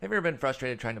you ever been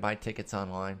frustrated trying to buy tickets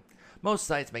online? Most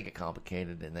sites make it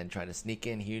complicated and then try to sneak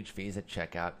in huge fees at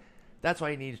checkout. That's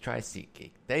why you need to try SeatGeek.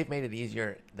 They've made it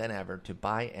easier than ever to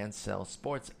buy and sell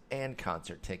sports and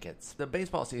concert tickets. The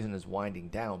baseball season is winding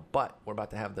down, but we're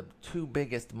about to have the two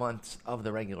biggest months of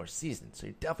the regular season, so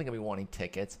you're definitely going to be wanting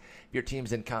tickets. If your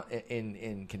team's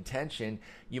in contention,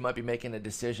 you might be making a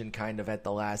decision kind of at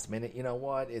the last minute. You know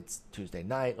what? It's Tuesday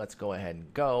night. Let's go ahead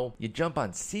and go. You jump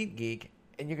on SeatGeek,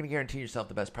 and you're going to guarantee yourself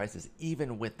the best prices,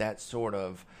 even with that sort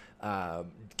of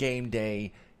game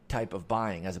day type of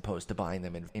buying as opposed to buying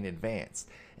them in advance.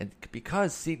 And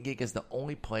because SeatGeek is the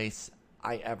only place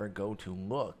I ever go to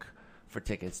look for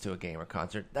tickets to a game or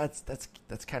concert, that's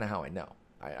kind of how I know.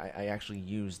 I actually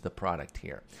use the product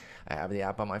here. I have the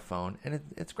app on my phone, and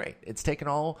it's great. It's taken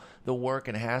all the work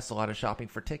and hassle out of shopping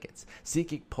for tickets.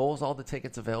 SeatGeek pulls all the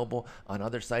tickets available on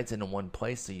other sites into one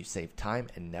place so you save time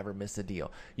and never miss a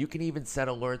deal. You can even set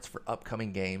alerts for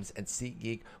upcoming games, and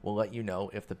SeatGeek will let you know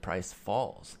if the price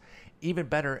falls. Even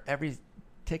better, every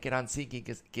ticket on SeatGeek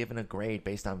is given a grade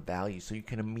based on value, so you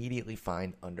can immediately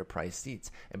find underpriced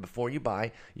seats. And before you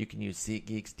buy, you can use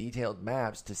SeatGeek's detailed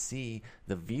maps to see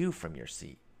the view from your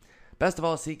seat. Best of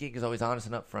all, SeatGeek is always honest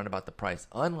and upfront about the price.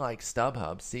 Unlike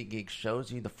StubHub, SeatGeek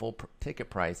shows you the full ticket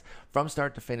price from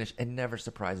start to finish and never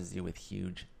surprises you with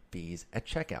huge fees at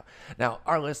checkout. Now,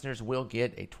 our listeners will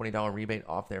get a $20 rebate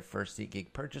off their first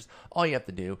SeatGeek purchase. All you have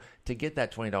to do to get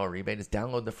that $20 rebate is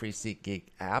download the free SeatGeek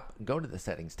app, go to the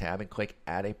settings tab, and click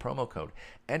add a promo code.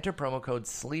 Enter promo code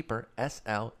SLEEPER,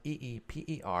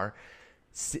 SLEEPER,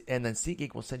 and then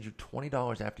SeatGeek will send you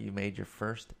 $20 after you made your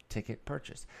first ticket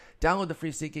purchase. Download the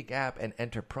free SeatGeek app and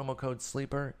enter promo code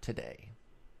SLEEPER today.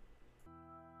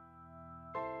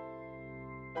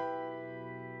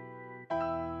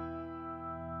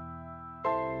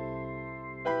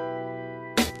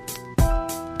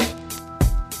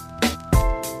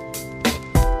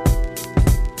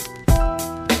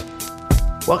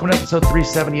 Welcome to episode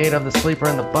 378 of The Sleeper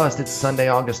and the Bust. It's Sunday,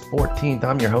 August 14th.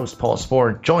 I'm your host, Paul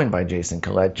Sporer, joined by Jason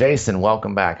Collette. Jason,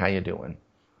 welcome back. How you doing?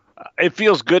 It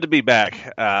feels good to be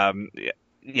back.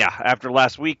 After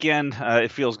last weekend,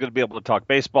 it feels good to be able to talk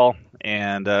baseball,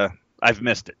 and I've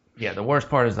missed it. Yeah, the worst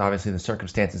part is obviously the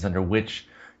circumstances under which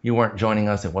you weren't joining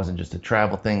us. It wasn't just a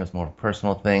travel thing. It was more of a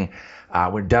personal thing.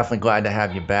 We're definitely glad to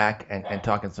have you back and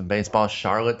talking some baseball.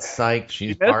 Charlotte's psyched.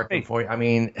 She's barking for you. I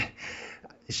mean...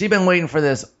 She's been waiting for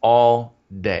this all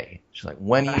day. She's like,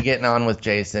 when are you getting on with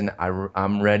Jason?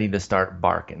 I'm ready to start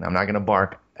barking. I'm not going to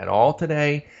bark at all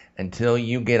today until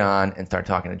you get on and start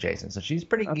talking to Jason. So she's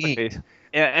pretty geeked. Okay.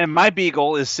 And my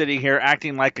beagle is sitting here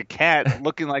acting like a cat,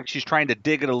 looking like she's trying to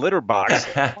dig at a litter box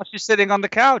while she's sitting on the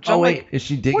couch. Oh, wait. Is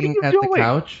she digging at the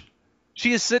couch?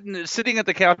 She is sitting at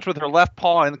the couch with her left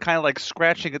paw and kind of like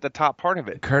scratching at the top part of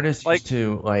it. Curtis used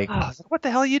to what the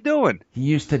hell are you doing? He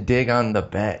used to dig on the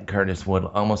bed. Curtis would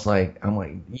almost like I'm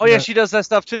like. Oh yeah, she does that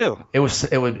stuff too. It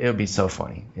would be so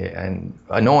funny and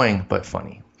annoying but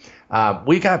funny.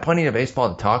 We got plenty of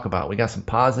baseball to talk about. We got some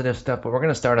positive stuff, but we're going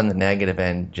to start on the negative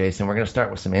end, Jason. We're going to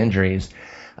start with some injuries,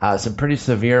 some pretty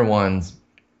severe ones,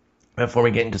 before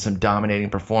we get into some dominating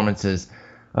performances.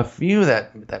 A few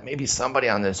that maybe somebody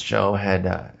on this show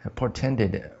had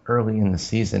portended early in the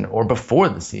season or before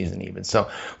the season even. So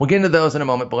we'll get into those in a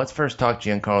moment, but let's first talk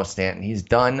Giancarlo Stanton. He's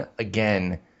done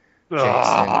again,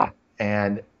 Jason,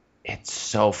 and it's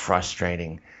so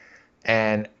frustrating.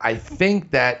 And I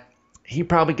think that he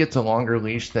probably gets a longer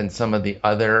leash than some of the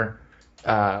other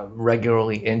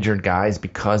regularly injured guys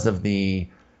because of the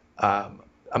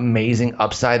amazing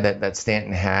upside that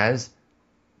Stanton has.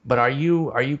 But are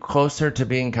you closer to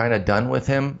being kind of done with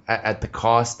him at the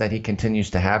cost that he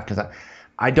continues to have? Because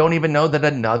I don't even know that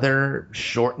another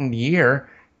shortened year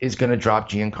is going to drop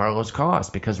Giancarlo's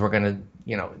cost, because we're going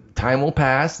to, time will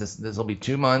pass. This will be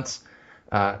 2 months,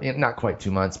 not quite 2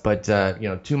 months, but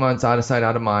 2 months out of sight,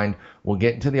 out of mind. We'll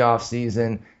get into the off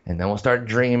season, and then we'll start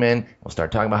dreaming. We'll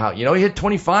start talking about how he hit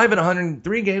 25 in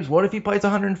 103 games. What if he plays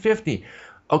 150?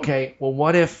 Okay, well,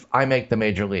 what if I make the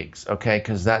major leagues? Okay,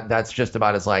 because that's just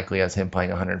about as likely as him playing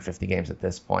 150 games at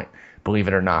this point, believe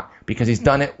it or not, because he's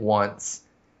done it once.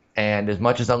 And as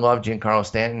much as I love Giancarlo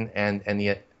Stanton and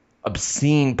the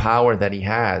obscene power that he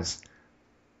has,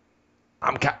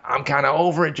 I'm kind of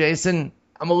over it, Jason.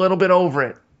 I'm a little bit over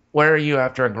it. Where are you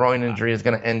after a groin injury is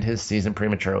going to end his season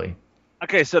prematurely?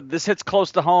 Okay, so this hits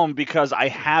close to home because I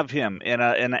have him in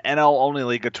an NL only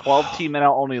league, a 12-team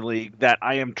NL only league that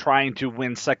I am trying to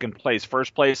win second place.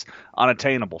 First place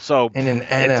unattainable. So in an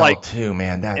NL too,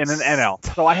 man. That's in an NL.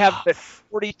 So I have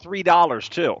 $43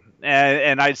 too,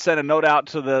 and I sent a note out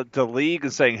to the league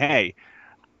and saying, hey,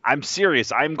 I'm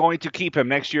serious. I'm going to keep him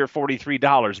next year at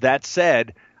 $43. That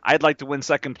said, I'd like to win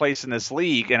second place in this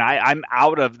league, and I'm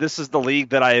out of. This is the league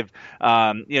that I've,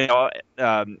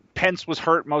 Pence was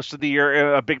hurt most of the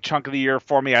year, a big chunk of the year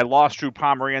for me. I lost Drew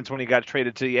Pomeranz when he got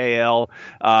traded to the AL.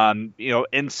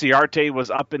 Inciarte was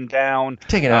up and down.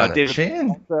 Taking it on the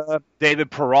chin.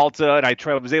 David Peralta, and I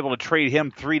was able to trade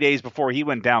him 3 days before he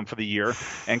went down for the year,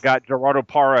 and got Gerardo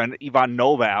Parra and Ivan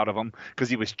Nova out of him because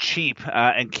he was cheap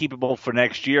and keepable for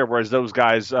next year, whereas those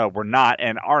guys were not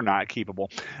and are not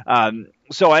keepable.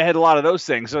 So I had a lot of those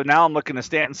things. So now I'm looking at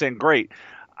Stanton saying, great.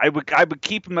 I would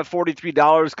keep him at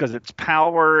 $43 because it's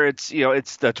power. It's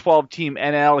the 12-team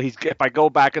NL. If I go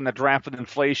back in the draft with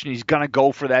inflation, he's gonna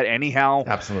go for that anyhow.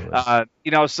 Absolutely. But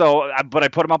I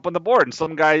put him up on the board, and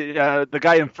some guy, the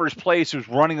guy in first place who's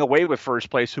running away with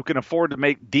first place, who can afford to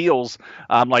make deals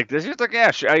like this, he's like,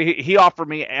 yeah, he offered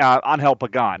me Angel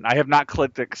Pagan. I have not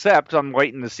clicked accept. I'm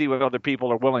waiting to see what other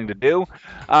people are willing to do.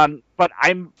 But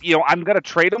I'm gonna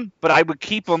trade him, but I would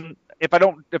keep him if I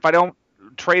don't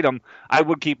trade him. I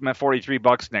would keep him at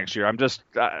 $43 next year.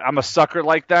 I'm a sucker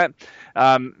like that.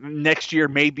 Next year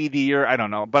may be the year, I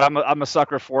don't know, but I'm a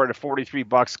sucker for it at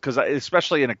 $43 because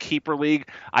especially in a keeper league,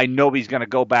 I know he's going to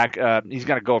go back. He's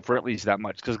going to go for at least that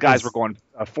much because guys were going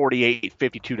 $48,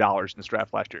 $52 in this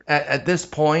draft last year. At this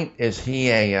point, is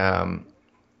he I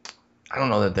don't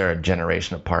know that they're a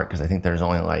generation apart because I think there's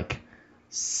only like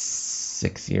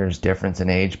 6 years difference in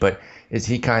age, but is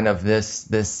he kind of this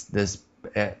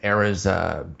era's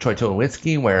Troy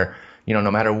Tulowitzki, where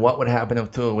no matter what would happen to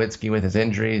Tulowitzki with his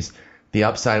injuries, the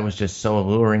upside was just so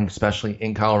alluring, especially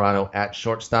in Colorado at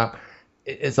shortstop.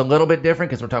 It's a little bit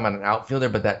different because we're talking about an outfielder,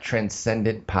 but that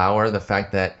transcendent power, the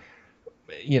fact that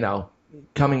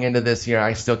coming into this year,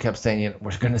 I still kept saying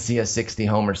we're going to see a 60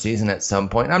 homer season at some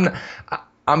point.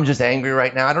 I'm just angry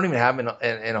right now. I don't even have him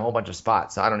in a whole bunch of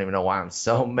spots, so I don't even know why I'm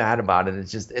so mad about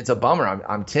it. It's a bummer.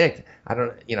 I'm ticked. I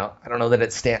don't know that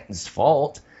it's Stanton's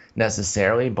fault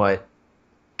necessarily, but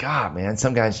God, man,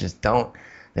 some guys just don't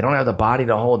have the body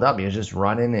to hold up. He was just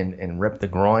running and ripped the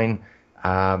groin,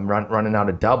 running out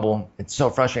a double. It's so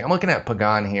frustrating. I'm looking at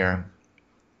Pagan here.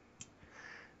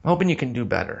 I'm hoping you can do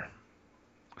better.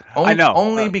 I know.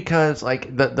 Only because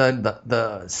like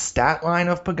the stat line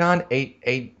of Pagan,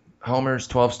 eight homers,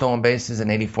 12 stolen bases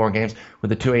in 84 games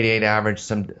with a 288 average,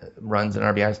 some runs and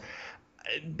RBIs.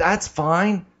 That's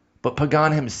fine, but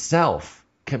Pagan himself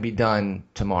can be done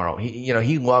tomorrow.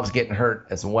 He loves getting hurt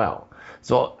as well.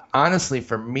 So honestly,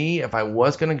 for me, if I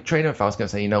was going to trade him, if I was going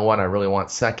to say, you know what, I really want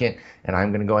second, and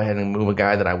I'm going to go ahead and move a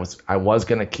guy that I was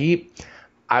going to keep,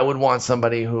 I would want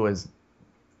somebody who is.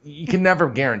 You can never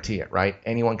guarantee it, right?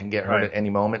 Anyone can get hurt at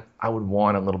any moment. I would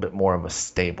want a little bit more of a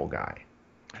stable guy.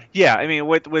 Yeah, I mean,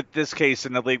 with this case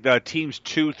in the league, the teams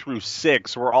 2 through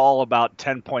 6 were all about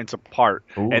 10 points apart,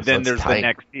 and then there's the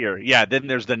next tier. Yeah, then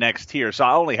there's the next tier. So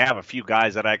I only have a few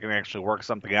guys that I can actually work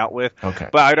something out with. Okay.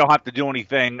 But I don't have to do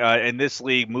anything in this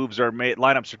league.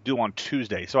 Lineups are due on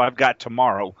Tuesday, so I've got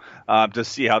tomorrow to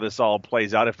see how this all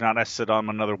plays out. If not, I sit on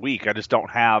another week. I just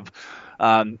don't have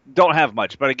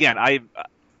much. But again,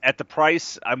 at the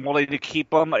price, I'm willing to keep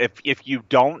them. If you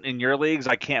don't in your leagues,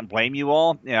 I can't blame you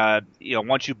all.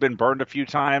 Once you've been burned a few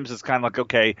times, it's kind of like,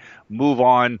 okay, move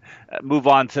on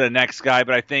to the next guy.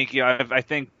 But I think of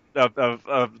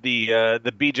the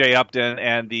BJ Upton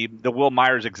and the Will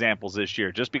Myers examples this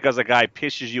year. Just because a guy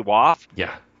pisses you off,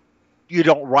 yeah, you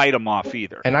don't write him off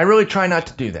either. And I really try not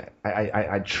to do that.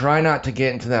 I try not to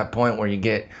get into that point where you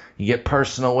get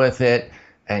personal with it.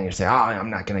 And you say, I'm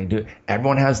not going to do it.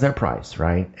 Everyone has their price,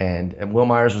 right? And Will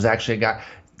Myers was actually a guy.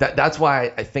 That's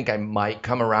why I think I might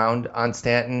come around on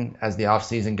Stanton as the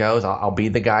offseason goes. I'll be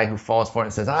the guy who falls for it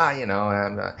and says, I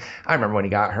remember when he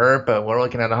got hurt, but we're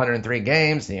looking at 103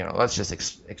 games. Let's just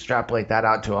extrapolate that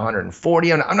out to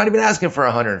 140. I'm not even asking for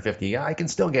 150. I can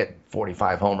still get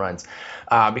 45 home runs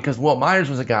because Will Myers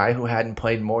was a guy who hadn't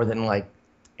played more than like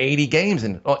 80 games,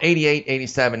 88,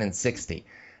 87, and 60.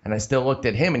 And I still looked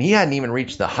at him, and he hadn't even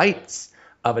reached the heights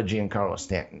of a Giancarlo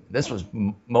Stanton. This was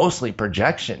mostly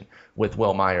projection with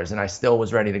Will Myers, and I still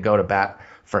was ready to go to bat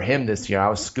for him this year. I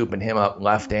was scooping him up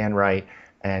left and right,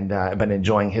 and I've been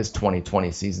enjoying his 2020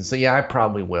 season. So, yeah, I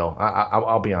probably will.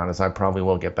 I'll be honest. I probably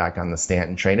will get back on the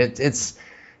Stanton train. It's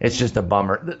just a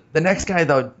bummer. The next guy,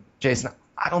 though, Jason,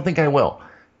 I don't think I will.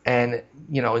 And,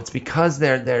 it's because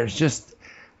there's just –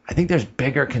 I think there's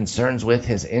bigger concerns with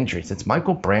his injuries. It's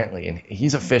Michael Brantley, and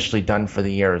he's officially done for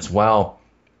the year as well.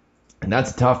 And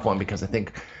that's a tough one because I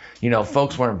think,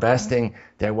 folks were investing.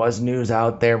 There was news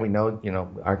out there. We know,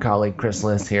 our colleague Chris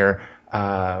Liss here,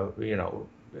 who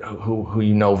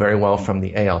you know very well from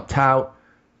the AL Tout,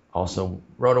 also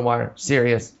RotoWire,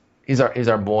 Sirius. He's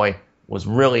our boy. was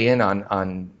really in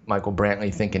on Michael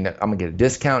Brantley, thinking that I'm going to get a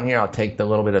discount here. I'll take the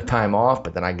little bit of time off,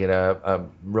 but then I get a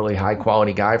really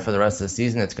high-quality guy for the rest of the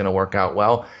season. It's going to work out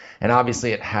well. And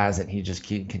obviously it hasn't. He just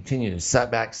continued to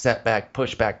setback,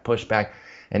 push back.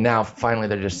 And now finally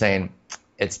they're just saying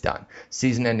it's done.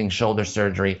 Season-ending shoulder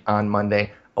surgery on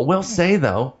Monday. I will say,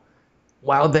 though,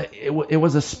 while it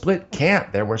was a split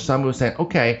camp, there were some who were saying,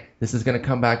 okay, this is going to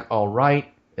come back all right.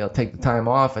 He'll take the time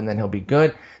off, and then he'll be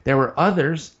good. There were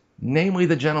others, namely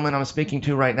the gentleman I'm speaking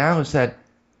to right now, who said,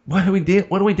 what are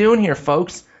we doing here,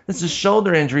 folks? This is a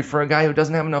shoulder injury for a guy who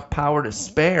doesn't have enough power to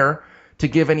spare to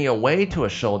give any away to a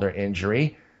shoulder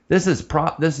injury. This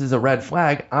is a red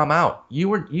flag. I'm out.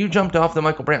 You jumped off the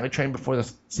Michael Brantley train before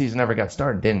the season ever got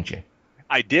started, didn't you?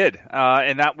 I did,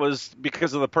 and that was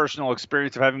because of the personal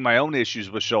experience of having my own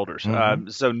issues with shoulders.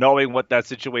 So knowing what that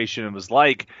situation was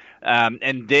like,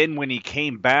 and then when he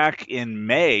came back in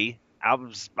May,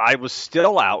 I was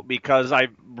still out because I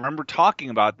remember talking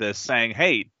about this, saying,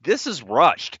 hey, this is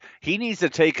rushed. He needs to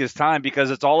take his time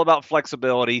because it's all about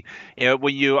flexibility. You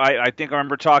know, I think I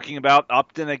remember talking about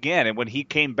Upton again, and when he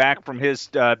came back from his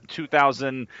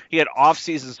 2000, he had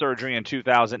off-season surgery in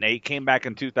 2008, came back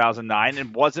in 2009,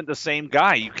 and wasn't the same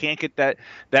guy. You can't get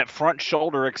that front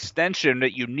shoulder extension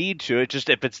that you need to. It just,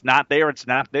 if it's not there, it's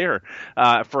not there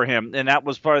for him, and that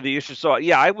was part of the issue. So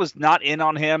yeah, I was not in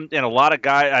on him, and a lot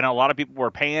of people were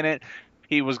paying it.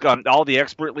 He was on all the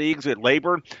expert leagues at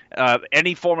labor.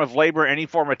 Any form of labor, any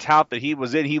form of tout that he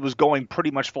was in, he was going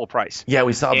pretty much full price. Yeah,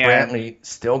 we saw Brantley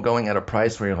still going at a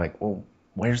price where you're like, well,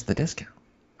 where's the discount?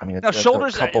 I mean, it's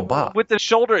shoulders, a couple bucks. With the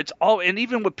shoulder, it's all, and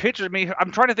even with pitchers, I mean,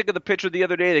 I'm trying to think of the pitcher the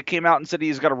other day that came out and said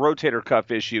he's got a rotator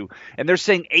cuff issue, and they're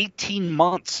saying 18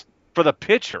 months for the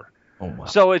pitcher. Oh, wow.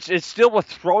 So it's still a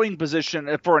throwing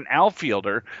position for an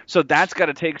outfielder. So that's got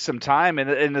to take some time.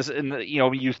 And you know,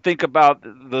 when you think about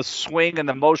the swing and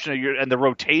the motion and the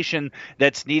rotation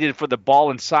that's needed for the ball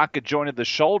and socket joint of the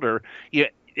shoulder,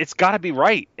 it's got to be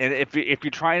right. And if you're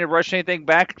trying to rush anything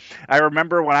back, I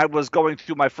remember when I was going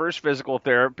through my first physical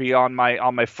therapy on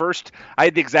my first, I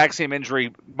had the exact same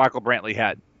injury Michael Brantley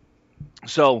had.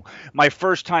 So my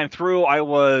first time through, I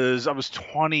was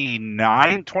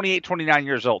 29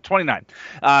 years old, 29.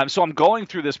 So I'm going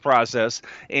through this process,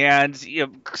 and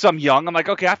because I'm young, I'm like,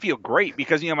 okay, I feel great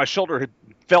because my shoulder had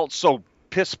felt so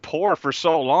piss poor for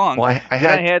so long. Well, I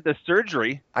had the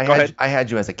surgery. I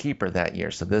had you as a keeper that year,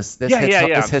 so this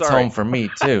hits home for me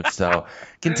too. So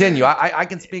continue. I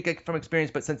can speak from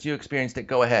experience, but since you experienced it,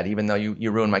 go ahead. Even though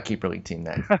you ruined my keeper league team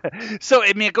then. So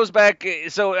I mean, it goes back.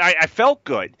 So I felt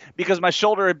good because my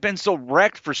shoulder had been so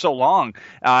wrecked for so long,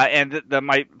 and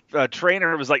my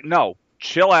trainer was like, no.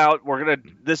 Chill out.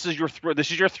 This is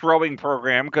your throwing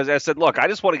program, because I said, look, I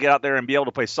just want to get out there and be able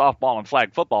to play softball and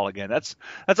flag football again. That's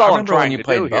all I'm trying to do.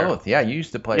 I remember when you played both. Yeah, you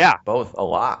used to play both a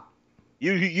lot.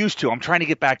 You used to. I'm trying to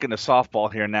get back into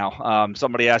softball here now.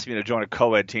 Somebody asked me to join a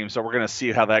co-ed team, so we're going to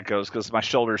see how that goes because my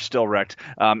shoulder's still wrecked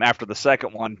after the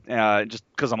second one, just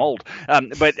because I'm old.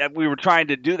 But we were trying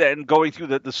to do that and going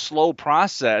through the slow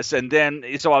process, and then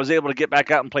so I was able to get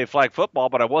back out and play flag football,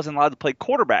 but I wasn't allowed to play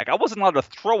quarterback. I wasn't allowed to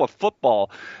throw a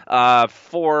football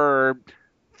for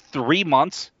 3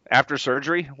 months. After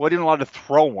surgery, wasn't allowed to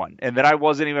throw one, and then I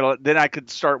wasn't even. Then I could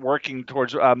start working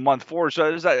towards month 4.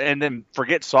 So and then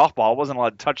forget softball. I wasn't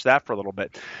allowed to touch that for a little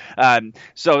bit.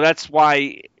 So that's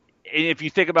why, if you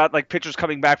think about like pitchers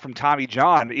coming back from Tommy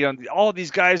John, all of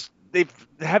these guys they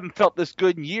haven't felt this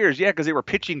good in years. Yeah, because they were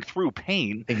pitching through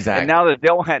pain. Exactly. And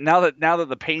now that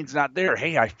the pain's not there,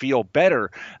 hey, I feel better.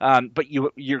 But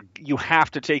you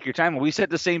have to take your time. We said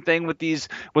the same thing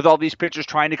with all these pitchers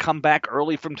trying to come back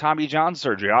early from Tommy John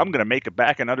surgery. I'm going to make it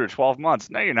back in under 12 months.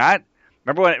 No, you're not.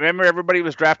 Remember everybody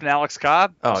was drafting Alex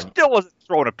Cobb? Oh, still wasn't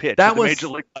throwing a pitch at the major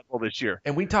league level this year.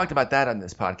 And we talked about that on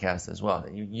this podcast as well.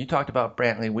 You talked about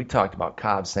Brantley. We talked about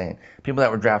Cobb, saying people that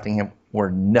were drafting him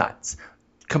were nuts.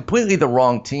 Completely the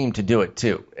wrong team to do it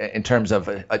too, in terms of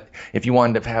if you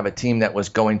wanted to have a team that was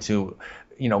going to,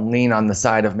 lean on the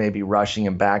side of maybe rushing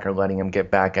him back or letting him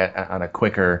get back on a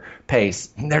quicker pace.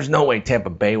 There's no way Tampa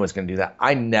Bay was going to do that.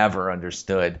 I never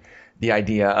understood the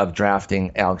idea of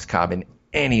drafting Alex Cobb in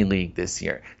any league this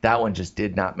year. That one just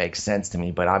did not make sense to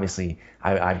me. But obviously,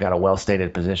 I've got a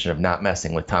well-stated position of not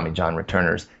messing with Tommy John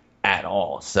returners at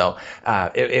all. So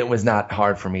it was not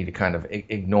hard for me to kind of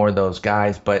ignore those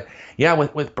guys. But yeah,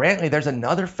 with Brantley, there's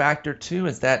another factor too,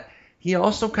 is that he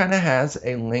also kind of has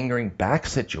a lingering back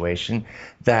situation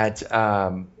that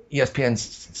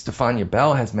ESPN's Stefania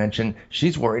Bell has mentioned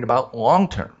she's worried about long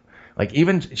term. Like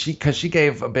even because she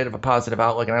gave a bit of a positive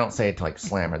outlook, and I don't say it to like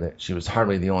slam her, that she was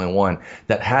hardly the only one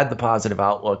that had the positive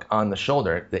outlook on the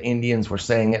shoulder. The Indians were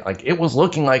saying it like it was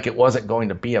looking like it wasn't going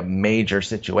to be a major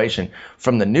situation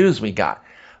from the news we got.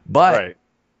 But Right.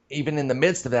 even in the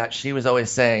midst of that, she was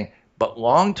always saying, but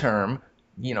long term,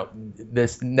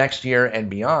 this next year and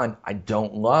beyond, I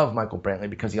don't love Michael Brantley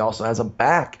because he also has a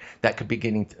back that could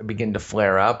begin to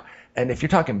flare up. And if you're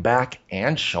talking back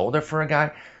and shoulder for a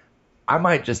guy, I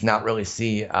might just not really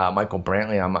see Michael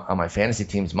Brantley on my fantasy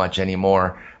teams much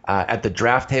anymore. At the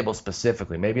draft table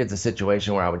specifically, maybe it's a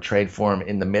situation where I would trade for him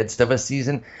in the midst of a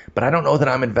season, but I don't know that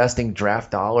I'm investing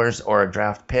draft dollars or a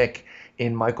draft pick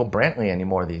in Michael Brantley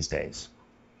anymore these days.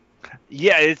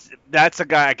 Yeah, that's a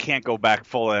guy I can't go back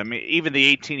full. I mean, even the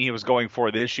 18 he was going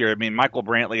for this year. I mean, Michael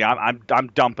Brantley, I'm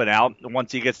dumping out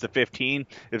once he gets to 15.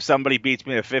 If somebody beats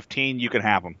me to 15, you can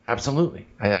have him. Absolutely.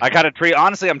 I got to treat.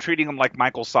 Honestly, I'm treating him like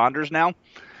Michael Saunders now.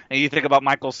 And you think about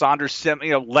Michael Saunders,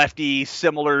 lefty,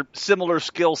 similar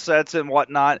skill sets and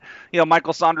whatnot.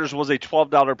 Michael Saunders was a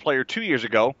 $12 player 2 years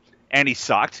ago, and he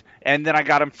sucked. And then I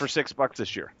got him for $6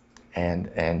 this year. And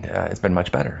it's been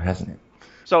much better, hasn't it?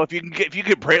 So if you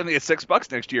get Brantley at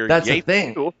 $6 next year, that's the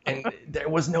thing. And there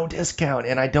was no discount,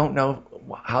 and I don't know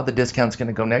how the discount's going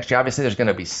to go next year. Obviously, there's going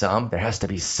to be some. There has to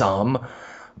be some,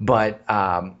 but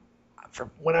for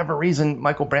whatever reason,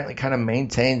 Michael Brantley kind of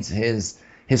maintains his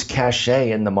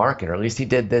cachet in the market, or at least he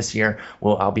did this year.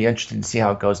 Well, I'll be interested to see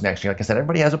how it goes next year. Like I said,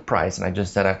 everybody has a price, and I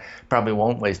just said I probably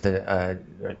won't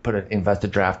invest a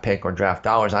draft pick or draft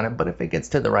dollars on it. But if it gets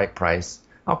to the right price,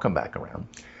 I'll come back around.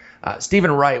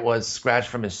 Stephen Wright was scratched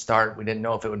from his start. We didn't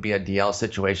know if it would be a DL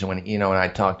situation when Eno and I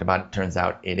talked about it. Turns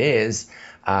out it is.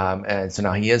 And so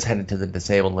now he is headed to the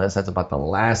disabled list. That's about the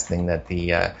last thing that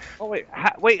the...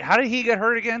 how did he get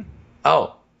hurt again?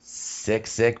 Oh,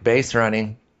 sick base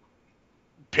running.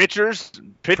 Pitchers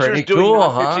Pretty doing cool,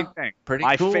 non-pitching huh? thing. Pretty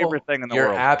My cool. favorite thing in the Your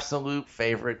world. absolute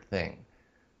favorite thing.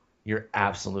 Your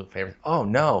absolute favorite. Oh,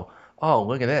 no. Oh,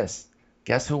 look at this.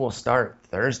 Guess who will start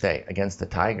Thursday against the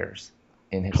Tigers?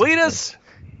 Cletus.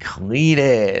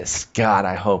 God,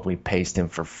 I hope we paced him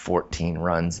for 14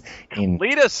 runs in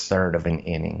third of an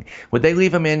inning. Would they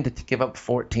leave him in to give up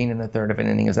 14 in a third of an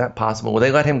inning? Is that possible? Would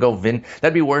they let him go Vin?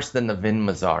 That'd be worse than the Vin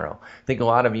Mazzaro. I think a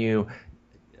lot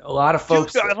of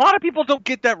folks. Dude, a lot of people don't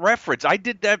get that reference. I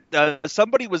did that.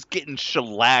 Somebody was getting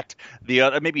shellacked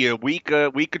maybe a week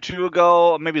or two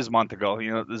ago, maybe it was a month ago.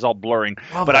 It's all blurring.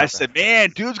 But I said,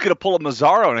 man, dude's gonna pull a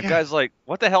Mazzaro, and the guy's like,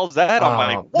 "What the hell's that?"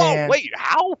 I'm like, "Whoa, man. Wait,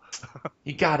 how?"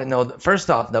 You got to know.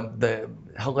 First off, the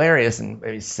hilarious and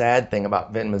maybe sad thing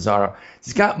about Vin Mazzaro,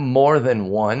 he's got more than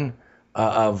one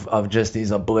of just these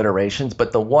obliterations.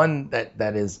 But the one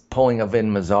that is pulling a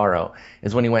Vin Mazzaro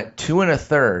is when he went 2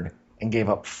 1/3 and gave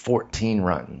up 14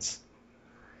 runs.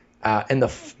 And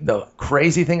the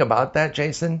crazy thing about that,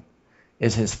 Jason,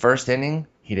 is his first inning,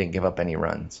 he didn't give up any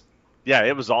runs. Yeah,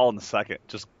 it was all in the second.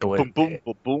 Just boom, boom,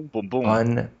 boom, boom, boom, boom.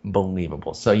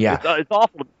 Unbelievable. So, yeah. It's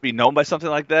awful to be known by something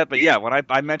like that. But, yeah, when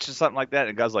I mentioned something like that,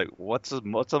 and the guy's like, what's a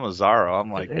Mazzaro?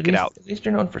 I'm like, get out. At least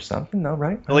you're known for something, though,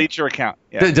 right? Delete your account.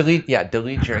 Yeah.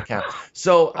 Delete your account.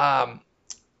 So,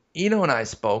 Eno and I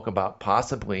spoke about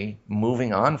possibly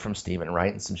moving on from Stephen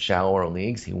Wright in some shallower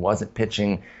leagues. He wasn't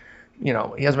pitching, he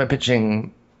hasn't been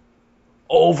pitching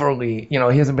overly, he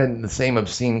hasn't been the same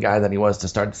obscene guy that he was to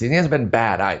start the season. He hasn't been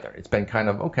bad either. It's been kind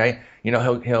of okay.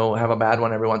 He'll have a bad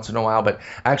one every once in a while, but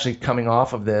actually coming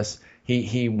off of this,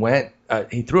 he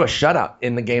threw a shutout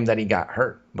in the game that he got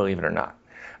hurt, believe it or not.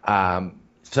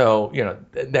 So,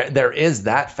 there is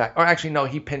that fact. Or actually, no,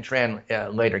 he pinch ran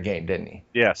later game, didn't he?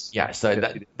 Yes. Yeah, so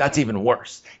that's even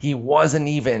worse. It wasn't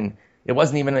even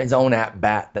his own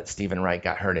at-bat that Stephen Wright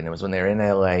got hurt in. It was when they were in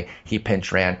L.A., he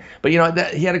pinch ran. But,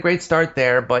 he had a great start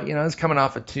there, but, it's coming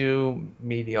off of 2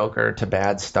 mediocre to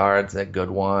bad starts, a good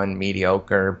one,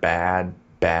 mediocre, bad,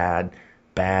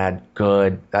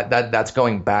 good. That's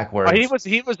going backwards.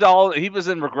 He was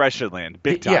in regression land,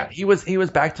 big time. Yeah, he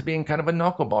was back to being kind of a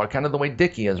knuckleballer, kind of the way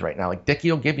Dickey is right now. Like Dickey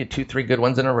will give you 2-3 good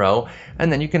ones in a row,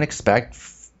 and then you can expect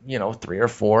 3 or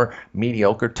 4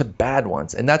 mediocre to bad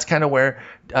ones, and that's kind of where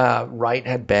Wright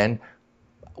had been.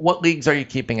 What leagues are you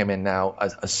keeping him in now?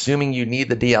 Assuming you need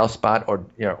the DL spot, or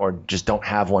just don't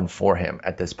have one for him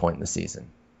at this point in the season.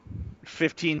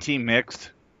 15-team mixed.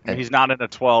 And he's not in a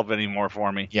 12 anymore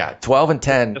for me. Yeah, 12 and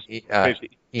 10. And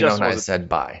I said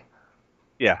bye.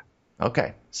 Yeah.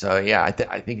 Okay. So, yeah, I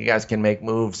think you guys can make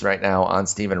moves right now on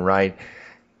Stephen Wright.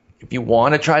 If you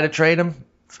want to try to trade him,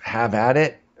 have at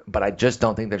it. But I just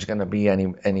don't think there's going to be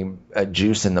any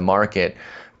juice in the market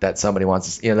that somebody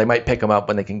wants to. They might pick him up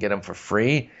when they can get him for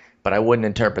free. But I wouldn't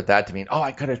interpret that to mean, oh,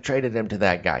 I could have traded him to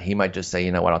that guy. He might just say,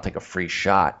 you know what, I'll take a free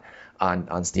shot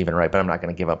on Stephen Wright, but I'm not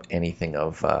going to give up anything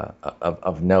of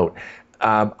note.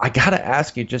 I got to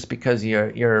ask you, just because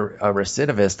you're a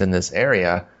recidivist in this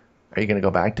area, are you going to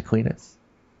go back to Cletus?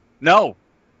 No.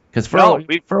 Because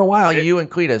for a while, you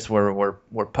and Cletus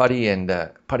were Putty and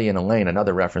Elaine,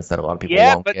 another reference that a lot of people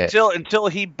won't get. Yeah, but until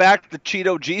he backed the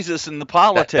Cheeto Jesus in the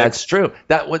politics. That's true.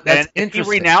 That's interesting. If he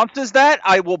renounces that,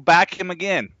 I will back him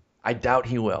again. I doubt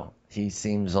he will. He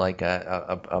seems like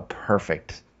a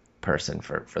perfect person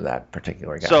for that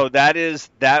particular guy. So that is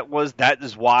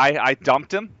why I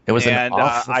dumped him. It was an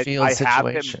off the field situation. I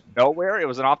have him nowhere. It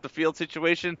was an off the field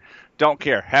situation. Don't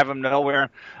care. Have him nowhere.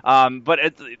 But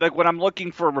it's like when I'm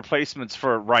looking for replacements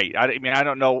for Wright, I mean, I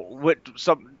don't know what.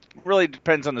 Some really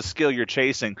depends on the skill you're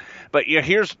chasing. But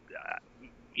here's.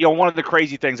 One of the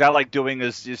crazy things I like doing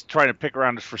is trying to pick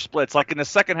around for splits. Like in the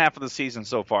second half of the season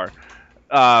so far,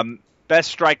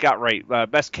 best strikeout rate,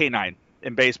 best K9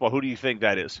 in baseball. Who do you think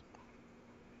that is?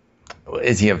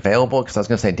 Is he available? Because I was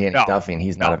going to say Danny Duffy, and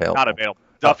he's not available. Not available.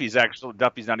 Duffy's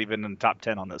not even in the top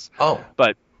 10 on this. Oh,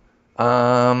 but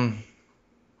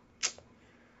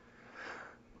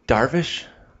Darvish.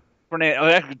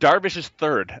 Darvish is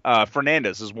third.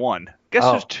 Fernandez is one. Guess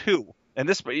who's two? And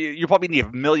this you probably need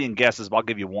a million guesses, but I'll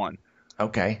give you one.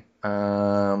 Okay.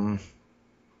 God,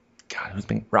 who's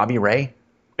been Robbie Ray?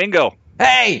 Bingo.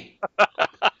 Hey,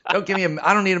 don't give me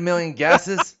I don't need a million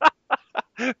guesses.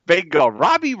 Bingo.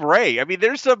 Robbie Ray. I mean,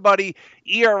 there's somebody,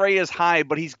 ERA is high,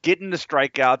 but he's getting the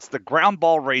strikeouts. The ground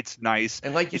ball rate's nice.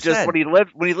 And like you said,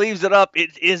 when he leaves it up,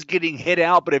 it is getting hit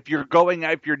out. But if you're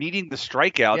needing the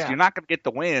strikeouts, you're not going to get the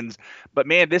wins. But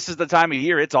man, this is the time of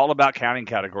year. It's all about counting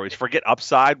categories. Forget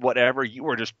upside, whatever. You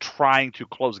are just trying to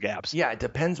close gaps. Yeah, it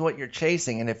depends what you're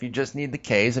chasing. And if you just need the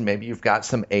Ks, and maybe you've got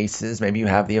some aces, maybe you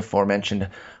have the aforementioned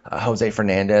Jose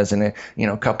Fernandez and a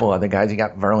couple other guys. You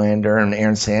got Verlander and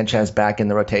Aaron Sanchez back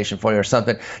in the rotation for you or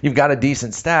something. You've got a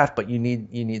decent staff, but you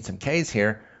need some Ks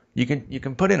here. You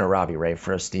can put in a Robbie Ray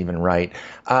for a Stephen Wright.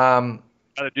 Rather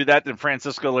do that than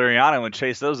Francisco Liriano and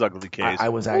chase those ugly Ks. I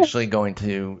was actually going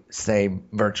to say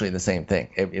virtually the same thing.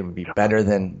 It would be better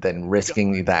than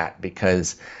risking that,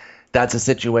 because that's a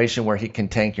situation where he can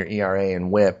tank your ERA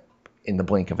and WHIP in the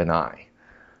blink of an eye.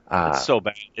 It's so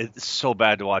bad. It's so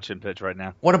bad to watch him pitch right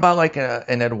now. What about like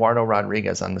an Eduardo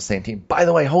Rodriguez on the same team? By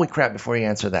the way, holy crap, before you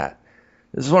answer that,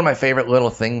 this is one of my favorite little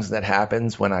things that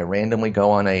happens when I randomly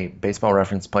go on a Baseball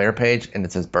Reference player page and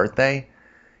it says birthday.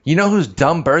 You know whose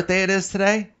dumb birthday it is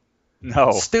today?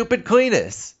 No. Stupid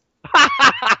Cletus.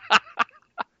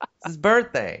 It's his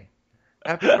birthday.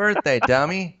 Happy birthday,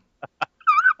 dummy.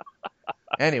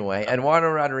 Anyway, Eduardo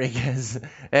Rodriguez,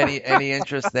 any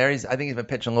interest there? I think he's been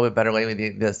pitching a little bit better lately.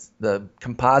 The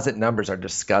composite numbers are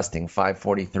disgusting,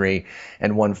 543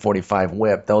 and 145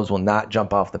 WHIP. Those will not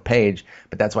jump off the page,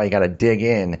 but that's why you got to dig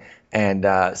in.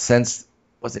 And since,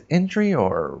 was it injury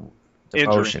or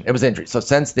demotion? Injury. It was injury. So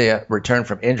since the return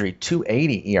from injury,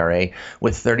 280 ERA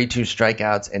with 32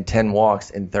 strikeouts and 10 walks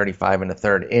in 35 and a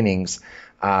third innings.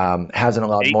 Hasn't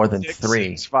allowed more than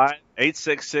 3.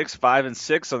 8.66, 5 and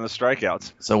 6 on the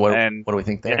strikeouts. So what do we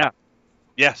think there? Yeah.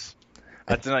 Yes.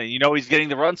 That's he's getting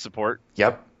the run support.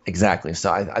 Yep, exactly.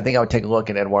 So I think I would take a look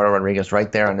at Eduardo Rodriguez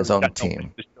right there on his own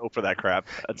team. Go for that crap.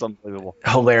 That's unbelievable.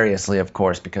 Hilariously, of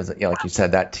course, because like you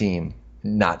said, that team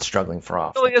not struggling for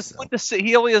offense.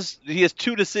 He has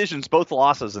 2 decisions, both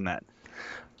losses in that.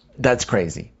 That's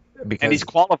crazy. And he's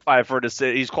qualified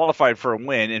for a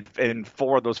win in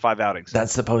 4 of those 5 outings.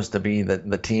 That's supposed to be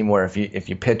the team where if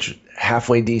you pitch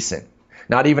halfway decent,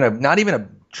 not even a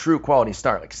true quality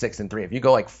start like 6-3. If you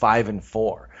go like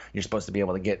 5-4, you're supposed to be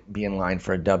able to be in line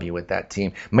for a W with that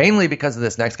team. Mainly because of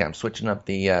this next guy. I'm switching up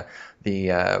the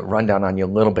rundown on you a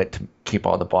little bit to keep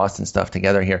all the Boston stuff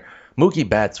together here. Mookie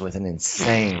Betts with an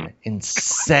insane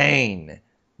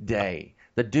day.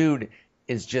 The dude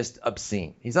is just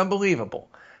obscene. He's unbelievable.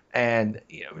 And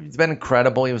he's been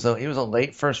incredible. He was a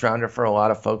late first rounder for a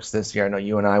lot of folks this year. I know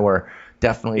you and I were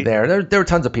definitely there. There were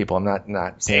tons of people. I'm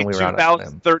not saying we were on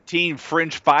 2013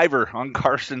 Fringe Fiver on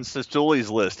Carson Sestuli's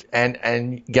list.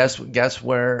 And guess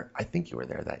where? I think you were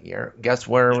there that year. Guess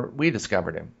where we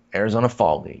discovered him? Arizona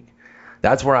Fall League.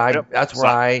 That's where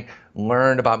I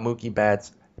learned about Mookie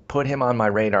Betts. Put him on my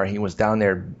radar. He was down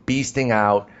there beasting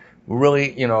out.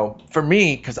 Really, for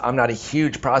me, because I'm not a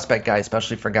huge prospect guy,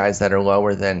 especially for guys that are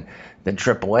lower than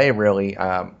AAA, really,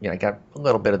 I got a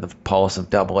little bit of the pulse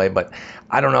of AA, but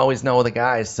I don't always know the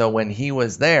guys. So when he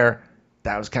was there,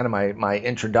 that was kind of my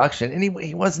introduction. And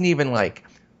he wasn't even like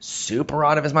super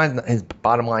out of his mind, his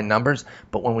bottom line numbers,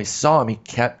 but when we saw him, he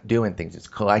kept doing things. He's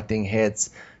collecting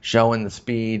hits, showing the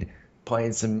speed,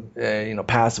 playing some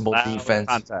passable defense,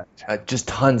 contact. just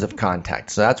tons of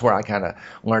contact. So that's where I kind of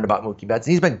learned about Mookie Betts.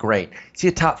 And he's been great. Is he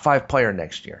a top 5 player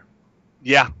next year?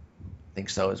 Yeah. I think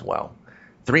so as well.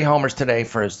 3 homers today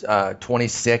for his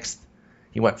 26th.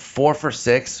 He went 4 for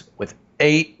 6 with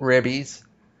 8 ribbies,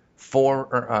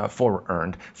 4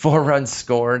 runs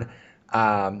scored.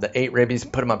 The 8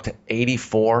 ribbies put him up to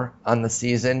 84 on the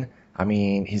season. I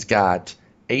mean, he's got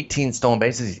 18 stolen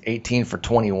bases. He's 18 for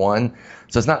 21.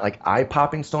 So it's not like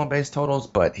eye-popping stolen base totals,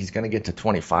 but he's going to get to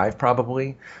 25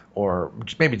 probably, or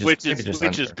maybe just which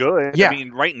under. Is good. Yeah. I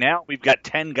mean, right now we've got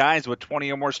 10 guys with 20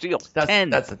 or more steals. 10.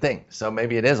 That's the thing. So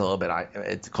maybe it is a little bit.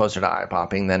 It's closer to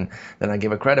eye-popping than I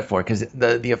give it credit for, because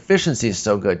the efficiency is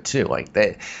so good too. Like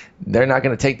they're not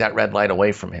going to take that red light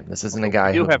away from him. This isn't a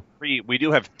guy We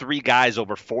do have 3 guys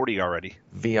over 40 already.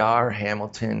 VR,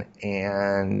 Hamilton,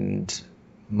 and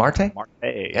Marte?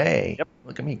 Hey, yep.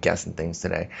 Look at me guessing things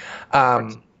today.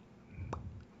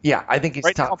 Yeah, I think he's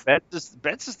right top. Now,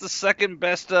 Betts is the second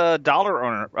best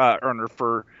dollar earner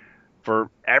for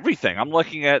everything. I'm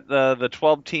looking at the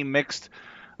 12-team mixed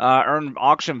earned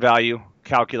auction value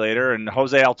calculator, and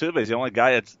Jose Altuve is the only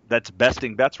guy that's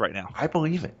besting Betts right now. I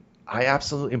believe it. I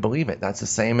absolutely believe it. That's the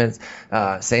same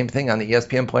thing on the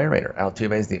ESPN Player Rater.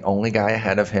 Altuve is the only guy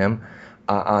ahead of him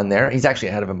on there. He's actually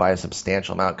ahead of him by a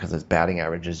substantial amount because his batting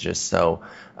average is just so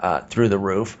through the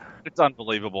roof. It's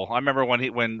unbelievable. I remember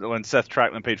when Seth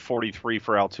Trackman paid 43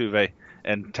 for Altuve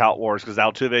and Tout Wars, because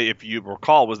Altuve, if you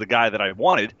recall, was the guy that I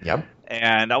wanted. Yep.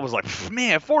 And I was like,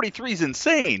 man, 43 is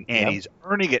insane, and he's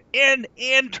earning it and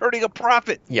turning a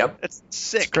profit. Yep. That's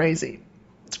sick. It's crazy.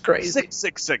 It's crazy.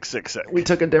 6. We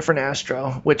took a different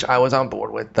Astro, which I was on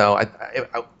board with, though.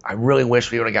 I really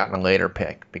wish we would have gotten a later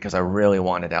pick, because I really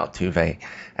wanted Altuve,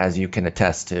 as you can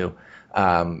attest to,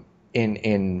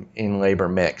 in labor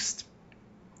mixed,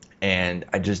 and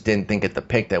I just didn't think at the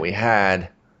pick that we had.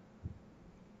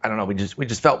 I don't know. We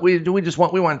just felt we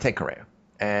want to take Correa,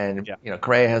 and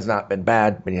Correa has not been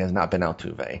bad, but he has not been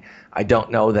Altuve. I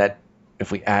don't know that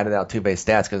if we added Altuve's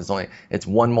stats, because it's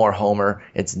 1 more homer,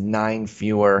 it's 9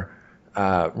 fewer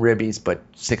ribbies, but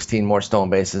 16 more stolen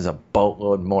bases, a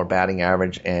boatload more batting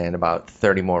average, and about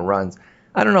 30 more runs.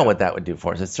 I don't know what that would do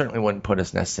for us. It certainly wouldn't put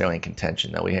us necessarily in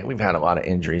contention, though. We've had a lot of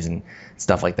injuries and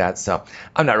stuff like that, so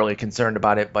I'm not really concerned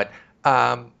about it. But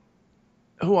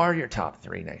who are your top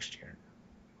 3 next year?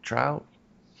 Trout,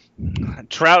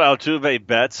 Altuve,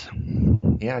 Betts.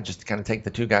 Yeah, just to kind of take the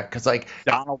 2 guys, because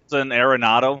Donaldson,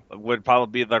 Arenado would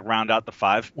probably be round out the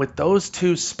 5. With those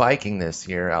 2 spiking this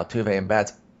year, Altuve and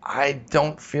Betts, I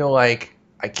don't feel like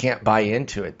I can't buy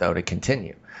into it though to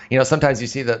continue. Sometimes you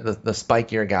see the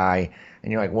spikier guy,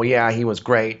 and you're like, well, yeah, he was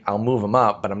great. I'll move him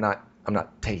up, but I'm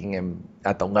not taking him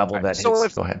at the level that he's.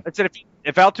 Go ahead. I said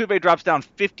if Altuve drops down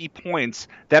 50 points,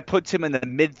 that puts him in the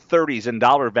mid-30s in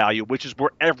dollar value, which is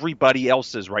where everybody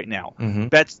else is right now. Mm-hmm.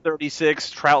 Betts 36,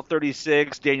 Trout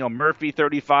 36, Daniel Murphy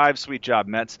 35. Sweet job,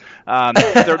 Mets.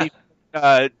 30.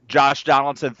 Josh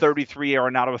Donaldson 33,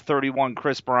 Arenado 31,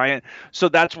 Chris Bryant. So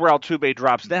that's where Altuve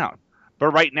drops down. But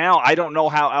right now, I don't know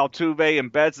how Altuve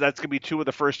and Betts, that's going to be 2 of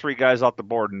the first 3 guys off the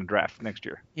board in the draft next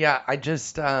year. Yeah, I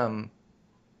just I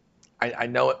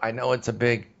know it's a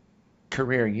big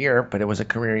career year, but it was a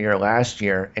career year last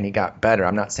year, and he got better.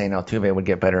 I'm not saying Altuve would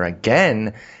get better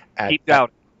again. Keep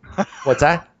doubting. What's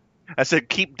that? I said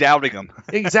keep doubting him.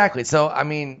 Exactly. So, I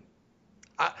mean,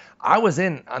 I was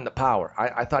in on the power.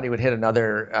 I thought he would hit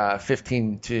another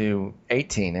 15 to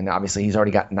 18, and obviously he's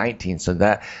already got 19. So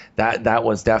that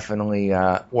was definitely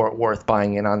worth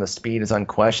buying in on. The speed is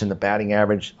unquestioned, the batting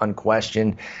average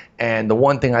unquestioned, and the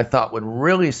one thing I thought would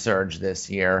really surge this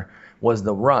year was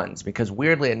the runs, because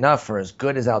weirdly enough, for as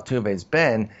good as Altuve's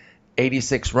been,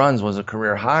 86 runs was a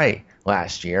career high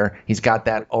last year. He's got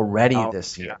that already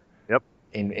this year. Yep.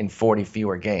 In 40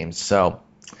 fewer games. So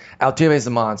Altuve's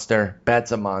a monster.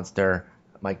 Betts a monster.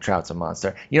 Mike Trout's a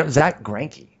monster. Zach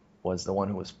Greinke was the one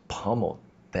who was pummeled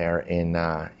there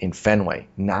in Fenway.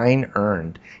 9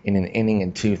 earned in an inning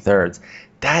and 2/3.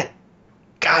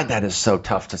 That is so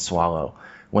tough to swallow.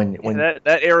 When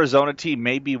that Arizona team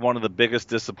may be one of the biggest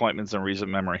disappointments in recent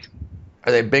memory.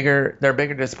 Are they bigger? They're a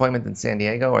bigger disappointment than San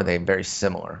Diego, or are they very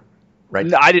similar? Right.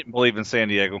 No, I didn't believe in San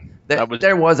Diego.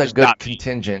 There was a good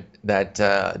contingent that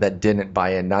didn't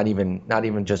buy in. Not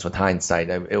even just with hindsight.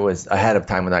 It was ahead of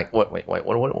time. When wait,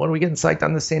 what are we getting psyched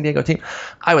on the San Diego team?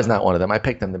 I was not one of them. I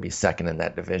picked them to be second in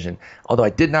that division. Although I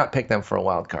did not pick them for a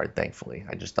wild card. Thankfully,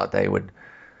 I just thought they would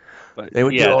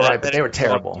do all right, but they were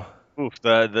terrible.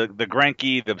 The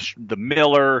Greinke, the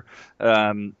Miller,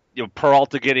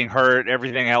 Peralta getting hurt,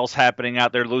 everything else happening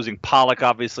out there, losing Pollock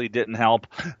obviously didn't help.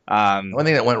 The one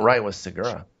thing that went right was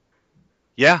Segura.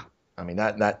 Yeah, I mean,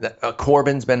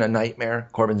 Corbin's been a nightmare.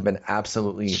 Corbin's been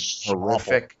absolutely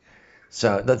horrific.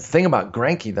 So the thing about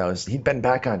Greinke though is he'd been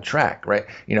back on track, right?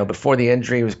 Before the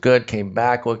injury, he was good, came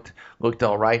back, looked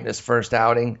all right in his first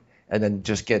outing, and then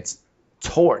just gets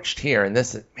torched here. And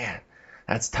this is, man,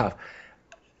 that's tough.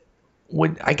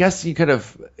 I guess you could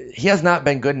have. He has not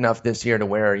been good enough this year to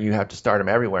where you have to start him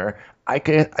everywhere. I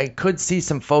could see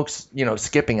some folks,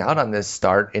 skipping out on this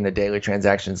start in a daily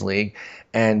transactions league,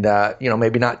 and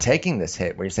maybe not taking this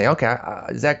hit where you say, okay,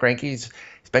 Zach Greinke's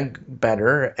he's been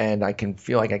better, and I can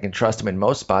feel like I can trust him in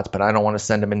most spots, but I don't want to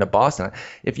send him into Boston.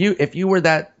 If you were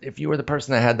the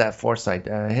person that had that foresight,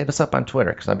 hit us up on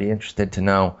Twitter because I'd be interested to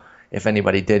know if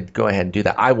anybody did go ahead and do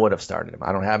that. I would have started him.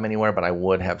 I don't have him anywhere, but I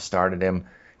would have started him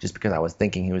just because I was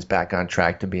thinking he was back on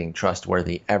track to being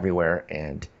trustworthy everywhere,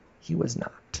 and he was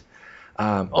not.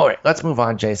 All right, let's move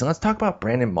on, Jason. Let's talk about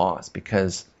Brandon Moss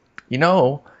because, I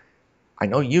know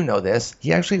you know this.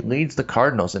 He actually leads the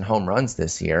Cardinals in home runs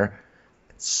this year.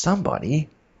 Somebody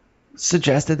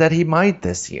suggested that he might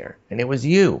this year, and it was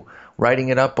you writing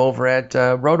it up over at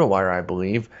RotoWire, I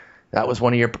believe. That was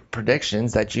one of your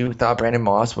predictions that you thought Brandon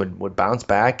Moss would bounce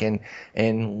back and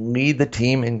lead the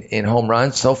team in home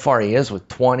runs. So far, he is with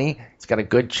 20. He's got a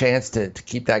good chance to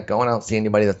keep that going. I don't see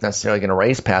anybody that's necessarily going to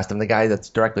race past him. The guy that's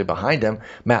directly behind him,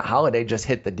 Matt Holliday, just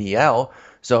hit the DL.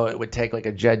 So it would take like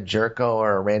a Jed Jerko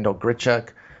or a Randall Grichuk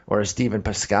or a Steven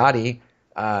Piscotty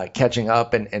catching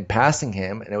up and passing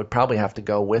him. And it would probably have to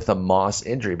go with a Moss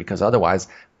injury because otherwise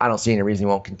I don't see any reason he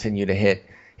won't continue to hit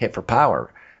for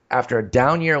power. After a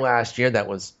down year last year that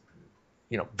was,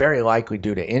 very likely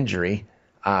due to injury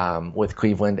with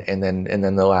Cleveland, and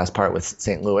then the last part with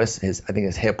St. Louis, I think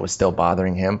his hip was still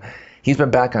bothering him. He's been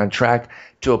back on track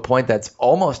to a point that's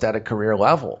almost at a career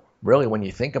level. Really, when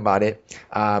you think about it,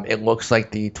 it looks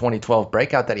like the 2012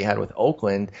 breakout that he had with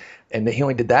Oakland, and he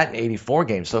only did that in 84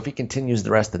 games. So if he continues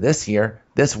the rest of this year,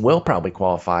 this will probably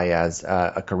qualify as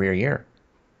a career year.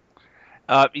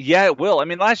 Yeah, it will. I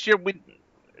mean, last year we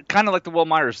kind of like the Will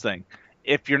Myers thing.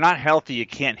 If you're not healthy, you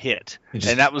can't hit.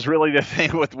 And that was really the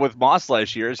thing with Moss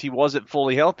last year is he wasn't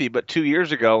fully healthy. But 2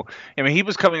 years ago, I mean, he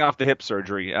was coming off the hip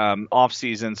surgery off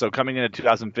season. So coming into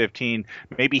 2015,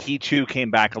 maybe he too came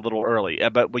back a little early.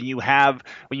 But when you have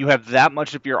that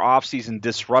much of your off season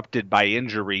disrupted by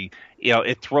injury,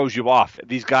 it throws you off.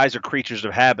 These guys are creatures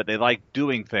of habit. They like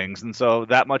doing things. And so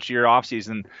that much of your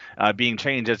offseason being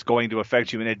changed, it's going to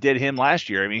affect you. And it did him last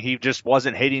year. I mean, he just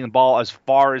wasn't hitting the ball as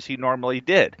far as he normally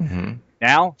did. Mm-hmm.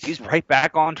 Now he's right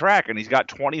back on track, and he's got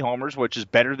 20 homers, which is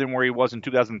better than where he was in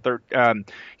 2013.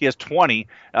 He has 20.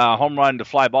 Home run to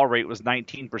fly ball rate was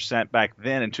 19% back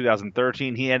then in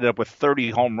 2013. He ended up with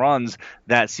 30 home runs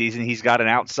that season. He's got an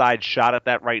outside shot at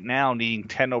that right now, needing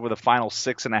 10 over the final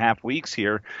 6.5 weeks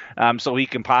here, so he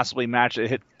can possibly match it,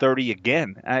 hit 30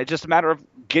 again. It's just a matter of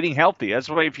getting healthy. That's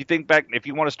why if you think back, if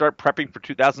you want to start prepping for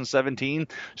 2017,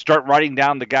 start writing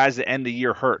down the guys that end the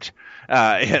year hurt.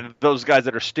 And those guys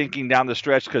that are stinking down the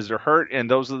stretch because they're hurt, and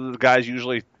those are the guys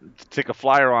usually take a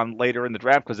flyer on later in the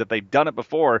draft because if they've done it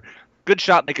before, good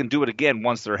shot they can do it again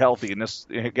once they're healthy. And this,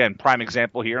 again, prime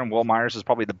example here, and Will Myers is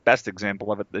probably the best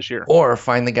example of it this year. Or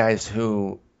find the guys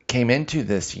who came into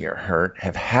this year hurt,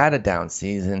 have had a down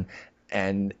season,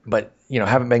 but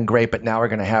haven't been great, but now are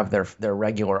going to have their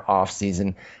regular off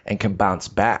season and can bounce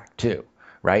back too,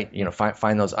 right?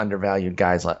 Find those undervalued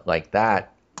guys like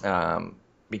that.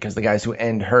 Because the guys who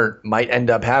end hurt might end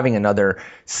up having another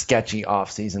sketchy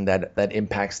offseason that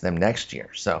impacts them next year.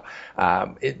 So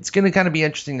it's going to kind of be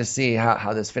interesting to see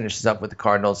how this finishes up with the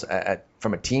Cardinals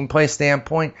from a team play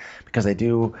standpoint, because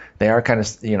they are kind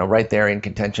of right there in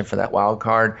contention for that wild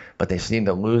card, but they seem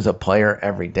to lose a player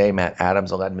every day. Matt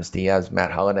Adams, Aledmus Diaz,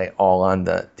 Matt Holliday, all on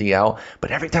the DL,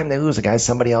 but every time they lose a guy,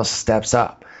 somebody else steps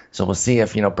up. So we'll see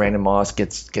if Brandon Moss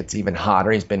gets even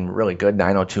hotter. He's been really good,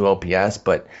 902 OPS,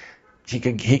 but he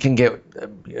can get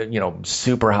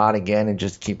super hot again and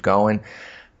just keep going.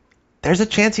 There's a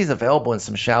chance he's available in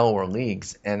some shallower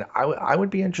leagues, and I would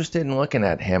be interested in looking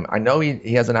at him. I know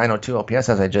he has a 902 OPS,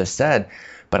 as I just said,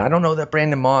 but I don't know that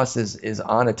Brandon Moss is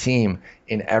on a team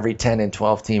in every 10 and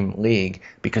 12 team league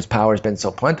because power's been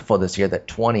so plentiful this year that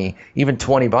 20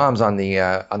 bombs on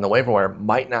the waiver wire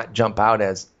might not jump out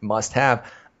as must have.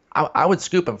 I would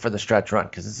scoop him for the stretch run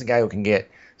because this is a guy who can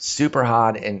get super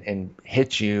hot and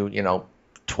hit you,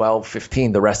 12,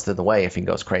 15 the rest of the way if he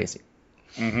goes crazy.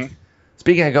 Mm-hmm.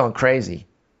 Speaking of going crazy,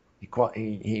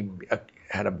 he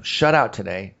had a shutout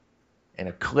today and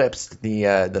eclipsed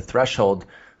the threshold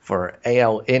for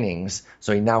AL innings,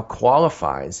 so he now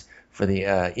qualifies for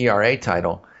the ERA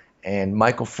title. And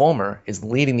Michael Fulmer is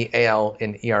leading the AL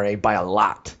in ERA by a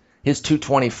lot. His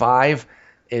 2.25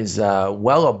 is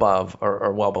well above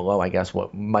or well below, I guess,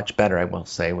 what much better, I will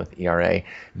say, with ERA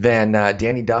than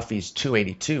Danny Duffy's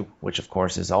 282, which of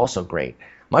course is also great.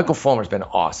 Michael Fulmer's been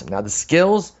awesome. Now the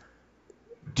skills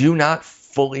do not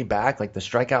fully back, like the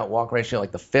strikeout walk ratio,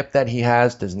 like the FIP that he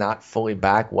has does not fully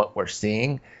back what we're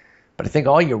seeing. But I think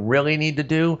all you really need to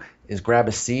do is grab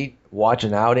a seat, watch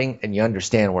an outing, and you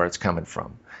understand where it's coming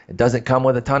from. It doesn't come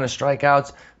with a ton of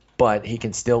strikeouts, but he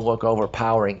can still look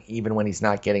overpowering even when he's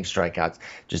not getting strikeouts.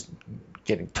 Just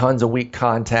getting tons of weak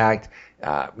contact,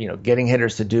 getting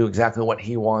hitters to do exactly what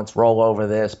he wants, roll over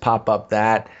this, pop up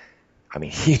that. I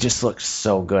mean, he just looks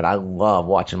so good. I love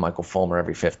watching Michael Fulmer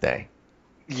every fifth day.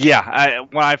 Yeah,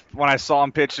 when I saw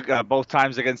him pitch both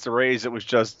times against the Rays, it was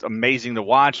just amazing to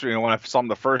watch. When I saw him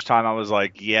the first time, I was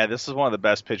like, yeah, this is one of the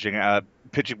best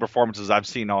pitching performances I've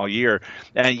seen all year.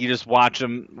 And you just watch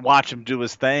him do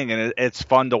his thing, and it's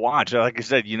fun to watch. Like I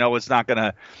said, it's not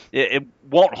gonna, it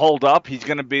won't hold up. He's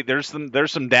gonna be there's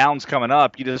some downs coming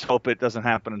up. You just hope it doesn't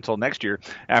happen until next year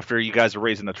after you guys are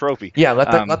raising the trophy. Yeah,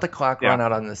 let the clock run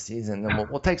out on the season, then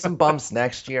we'll take some bumps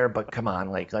next year. But come on,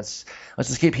 let's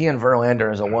just keep he and Verlander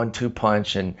as a 1-2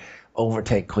 punch and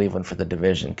overtake Cleveland for the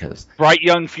division. Because bright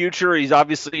young future. He's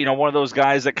obviously one of those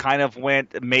guys that kind of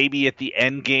went maybe at the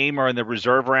end game or in the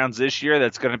reserve rounds this year.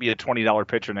 That's going to be a $20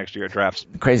 pitcher next year at drafts.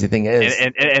 The crazy thing is,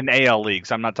 in AL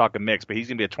leagues, I'm not talking mixed, but he's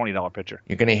going to be a $20 pitcher.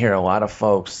 You're going to hear a lot of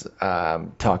folks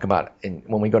talk about,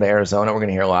 when we go to Arizona, we're going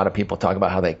to hear a lot of people talk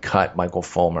about how they cut Michael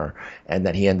Fulmer and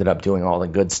that he ended up doing all the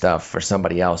good stuff for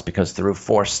somebody else, because through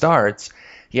 4 starts,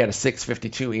 he had a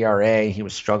 6.52 ERA. He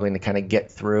was struggling to kind of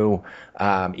get through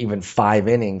even 5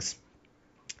 innings.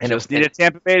 And just needed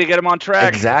Tampa Bay to get him on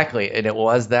track. Exactly. And it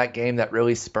was that game that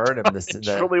really spurred him. It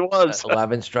truly was.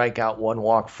 11 strikeout, 1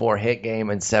 walk, 4 hit game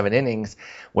in 7 innings,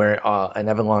 where an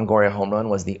Evan Longoria home run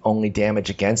was the only damage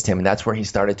against him. And that's where he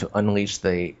started to unleash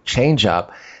the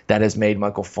changeup that has made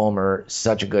Michael Fulmer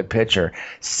such a good pitcher.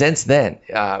 Since then,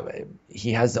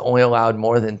 he has only allowed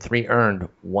more than 3 earned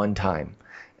one time.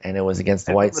 And it was against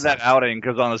the White Sox. That outing,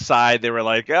 because on the side they were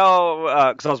like,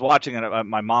 because I was watching it at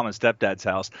my mom and stepdad's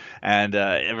house, and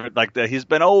he's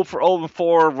been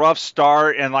 0-4, rough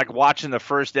start, and like watching the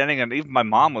first inning, and even my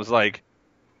mom was like,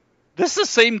 "This is the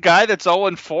same guy that's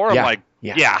 0-4." I'm like,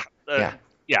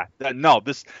 no,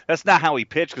 that's not how he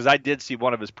pitched, because I did see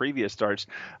one of his previous starts,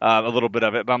 a little bit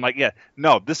of it, but I'm like, yeah,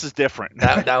 no, this is different.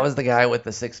 that was the guy with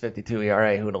the 6.52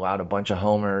 ERA who'd allowed a bunch of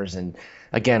homers and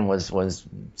again was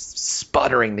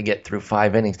sputtering to get through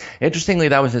 5 innings. Interestingly,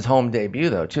 that was his home debut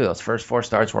though too. Those first 4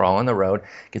 starts were all on the road.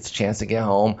 Gets a chance to get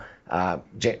home.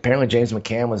 Apparently James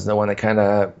McCann was the one that kind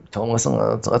of told him, listen,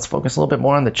 let's focus a little bit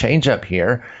more on the changeup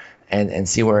here and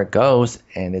see where it goes.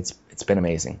 And it's been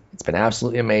amazing. It's been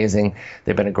absolutely amazing.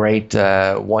 They've been a great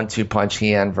 1-2 punch.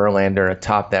 He and Verlander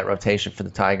atop that rotation for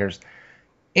the Tigers.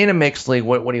 In a mixed league,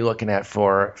 what are you looking at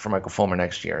for Michael Fulmer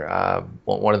next year?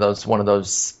 One of those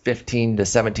 $15 to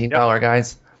 $17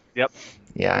 guys. Yep.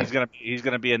 Yeah, he's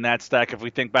gonna be in that stack. If we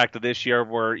think back to this year,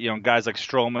 where guys like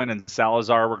Stroman and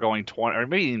Salazar were going 20, or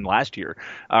maybe even last year,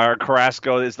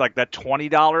 Carrasco is like that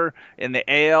 $20 in the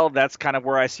AL. That's kind of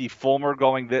where I see Fulmer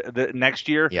going the next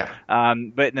year. Yeah.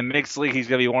 But in the mixed league, he's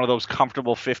gonna be one of those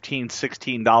comfortable $15,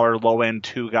 $16 low end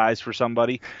 2 guys for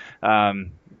somebody.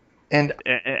 And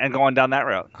going down that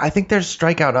route. I think there's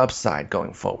strikeout upside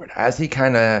going forward. As he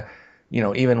kind of,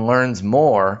 even learns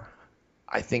more,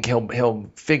 I think he'll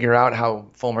figure out how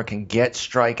Fulmer can get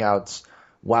strikeouts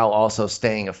while also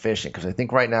staying efficient. Because I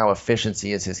think right now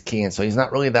efficiency is his key. And so he's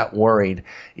not really that worried,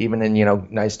 even in,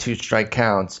 nice 2-strike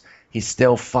counts. He's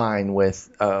still fine with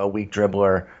a weak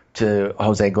dribbler to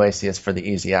Jose Iglesias for the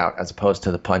easy out as opposed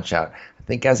to the punch out. I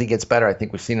think as he gets better, I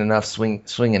think we've seen enough swing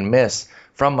and miss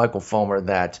from Michael Fulmer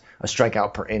that a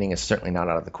strikeout per inning is certainly not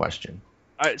out of the question.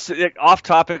 All right, so off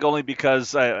topic only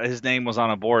because his name was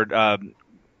on a board.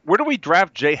 Where do we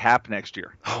draft J Happ next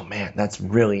year? Oh man, that's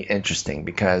really interesting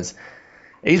because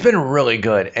he's been really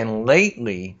good, and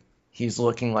lately he's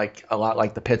looking like a lot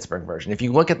like the Pittsburgh version. If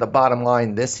you look at the bottom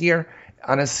line this year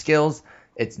on his skills,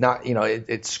 it's not,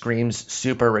 it screams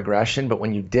super regression, but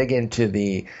when you dig into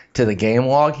the game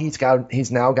log, he's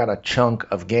now got a chunk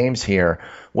of games here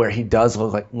where he does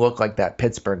look like that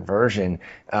Pittsburgh version,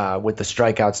 with the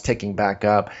strikeouts ticking back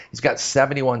up. He's got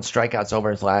 71 strikeouts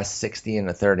over his last 60 in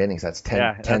the 3rd innings. That's 10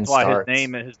 that's 10 why starts.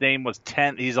 his name was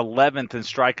 10. He's 11th in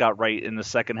strikeout rate in the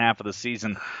second half of the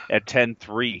season at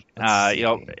 10.3.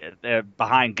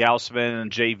 Behind Gausman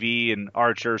and JV and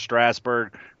Archer,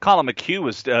 Strasburg. Colin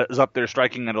McHugh is up there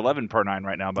striking at 11 per 9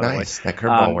 right now, by the way. Nice. That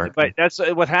curveball worked. But that's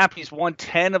what happened. He's won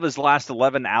 10 of his last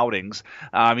 11 outings.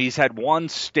 He's had one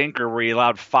stinker where he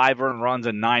allowed 5 earned runs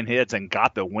and 9 hits and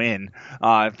got the win.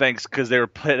 Thanks, because they were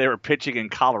pitching in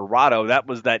Colorado. That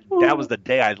was the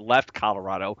day I left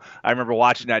Colorado. I remember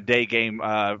watching that day game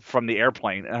from the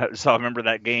airplane. So I remember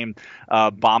that game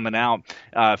bombing out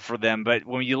for them. But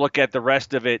when you look at the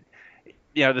rest of it,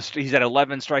 he's at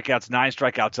 11 strikeouts, 9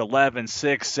 strikeouts, 11,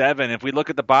 6, 7. If we look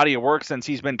at the body of work since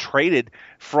he's been traded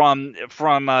from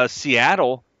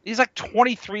Seattle, he's like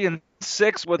 23-6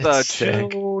 with a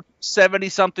 270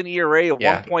 something ERA, a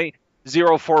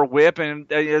 1.04 WHIP,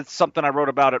 and it's something I wrote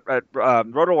about at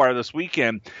RotoWire this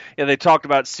weekend. They talked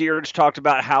about Searage, talked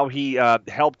about how he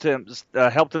helped him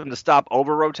to stop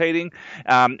over rotating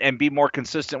and be more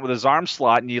consistent with his arm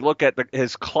slot. And you look at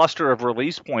his cluster of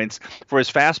release points for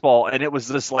his fastball, and it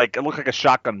was it looked like a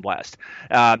shotgun blast.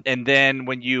 And then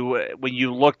when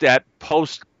you looked at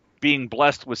post being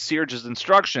blessed with Searage's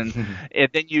instruction, and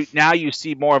then you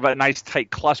see more of a nice tight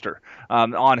cluster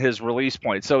on his release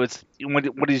point. So it's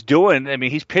what he's doing. I mean,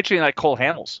 he's pitching like Cole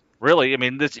Hamels. Really, I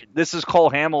mean, this is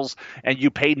Cole Hamels, and you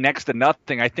paid next to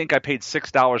nothing. I think I paid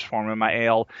 $6 for him in my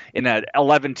AL in an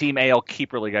 11-team AL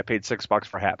keeper league. I paid $6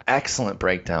 for Hap. Excellent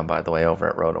breakdown, by the way, over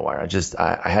at RotoWire.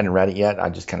 I hadn't read it yet. I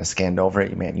just kind of scanned over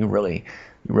it. Man, you really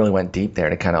went deep there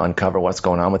to kind of uncover what's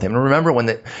going on with him. And remember, when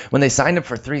they signed him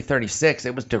for $336,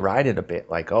 it was derided a bit,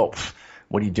 like, oh,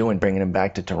 what are you doing, bringing him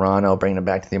back to Toronto, bringing him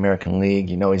back to the American League?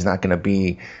 He's not going to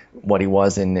be what he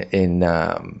was in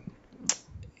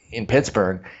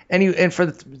Pittsburgh. And for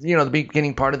the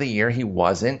beginning part of the year, he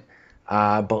wasn't.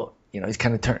 But he's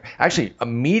kind of turned. Actually,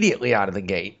 immediately out of the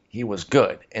gate, he was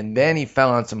good, and then he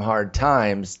fell on some hard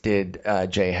times. Did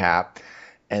J Happ.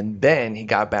 And then he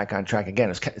got back on track again.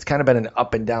 It's kind of been an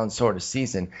up and down sort of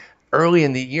season. Early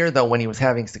in the year, though, when he was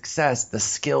having success, the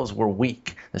skills were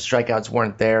weak. The strikeouts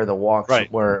weren't there. The walks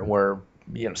were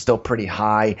still pretty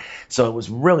high. So it was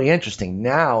really interesting.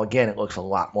 Now, again, it looks a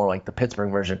lot more like the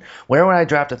Pittsburgh version. Where would I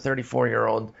draft a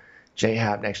 34-year-old J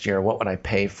Happ next year? What would I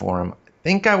pay for him? I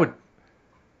think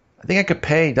I could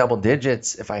pay double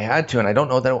digits if I had to, and I don't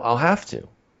know that I'll have to.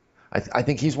 I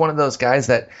think he's one of those guys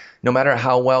that no matter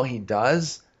how well he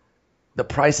does, the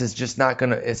price is just not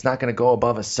gonna go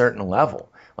above a certain level.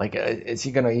 Like, is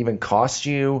he gonna even cost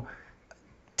you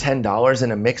 $10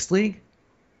 in a mixed league?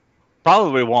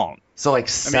 Probably won't. So like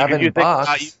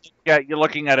 $7. You're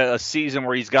looking at a season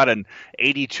where he's got an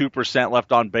 82%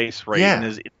 left on base rate,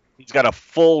 and he's got a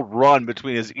full run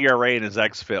between his ERA and his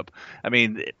xFIP. I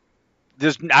mean,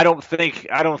 I don't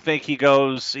think he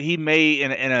goes. He may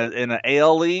in an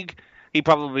AL league, he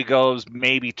probably goes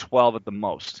maybe 12 at the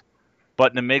most.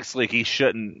 But in the mixed league, he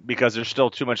shouldn't, because there's still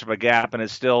too much of a gap, and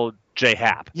it's still J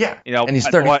Happ. Yeah, and he's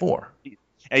 34.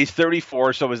 And he's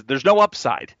 34, so there's no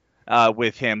upside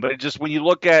with him. But just when you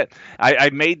look at,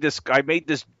 I made this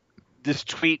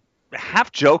tweet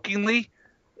half jokingly,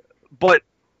 but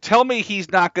tell me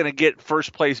he's not going to get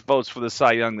first place votes for the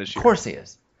Cy Young this year. Of course he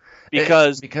is,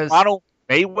 because Toronto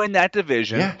may win that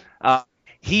division. Yeah.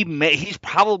 He's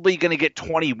probably going to get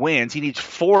 20 wins. He needs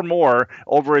 4 more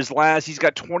over his last. He's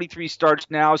got 23 starts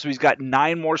now, so he's got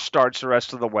 9 more starts the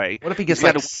rest of the way. What if he gets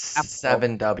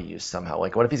 7 W's somehow?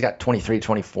 Like, what if he's got 23,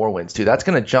 24 wins too? That's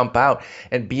going to jump out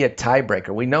and be a tiebreaker.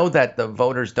 We know that the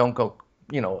voters don't go,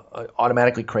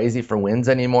 automatically crazy for wins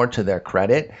anymore, to their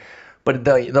credit, but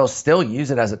they'll still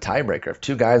use it as a tiebreaker. If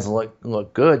two guys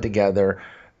look good together,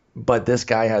 but this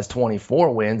guy has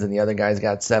 24 wins and the other guy's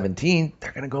got 17,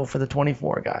 they're going to go for the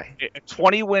 24 guy. A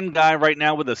 20-win guy right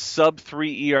now with a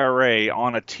sub-3 ERA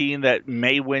on a team that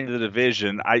may win the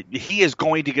division, he is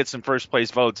going to get some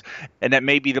first-place votes, and that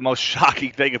may be the most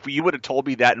shocking thing. If you would have told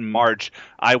me that in March,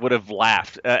 I would have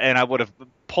laughed, and I would have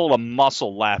pulled a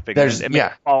muscle laughing.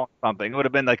 Something. It would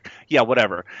have been like, yeah,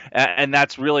 whatever. And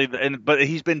that's really but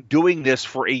he's been doing this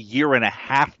for a year and a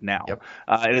half now. Yep.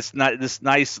 And it's not this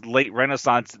nice late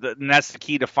renaissance, and that's the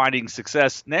key to finding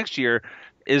success next year.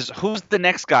 Is who's the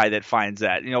next guy that finds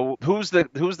that? Who's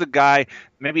the guy?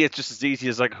 Maybe it's just as easy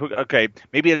as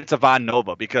maybe it's Ivan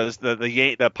Nova, because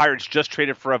the Pirates just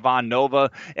traded for Ivan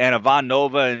Nova, and Ivan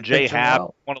Nova and J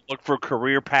Happ want to look for a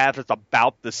career path that's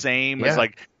about the same. Yeah. It's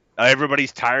like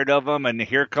everybody's tired of him, and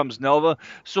here comes Nova.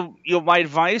 So, my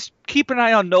advice: keep an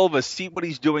eye on Nova, see what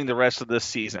he's doing the rest of this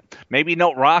season. Maybe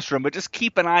don't roster him, but just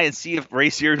keep an eye and see if Ray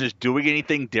Searage is doing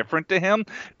anything different to him,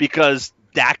 because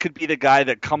that could be the guy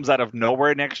that comes out of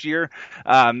nowhere next year,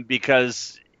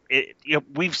 because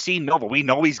we've seen Nova. We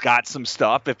know he's got some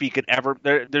stuff. If he could ever,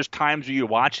 there's times where you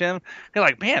watch him, you're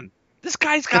like, man, this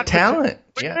guy's got talent.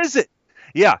 Where is it?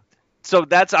 Yeah. So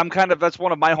that's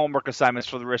one of my homework assignments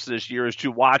for the rest of this year is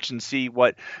to watch and see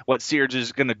what Sears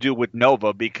is going to do with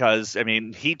Nova, because I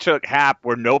mean he took Hap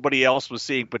where nobody else was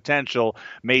seeing potential,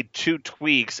 made 2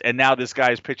 tweaks, and now this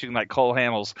guy is pitching like Cole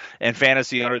Hamels and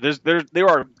fantasy owner. There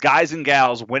are guys and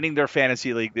gals winning their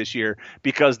fantasy league this year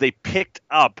because they picked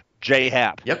up J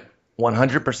Hap. Yep,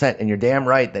 100%. And you're damn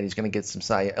right that he's going to get some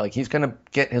he's going to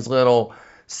get his little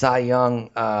Cy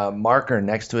Young marker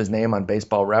next to his name on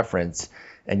Baseball Reference.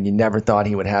 And you never thought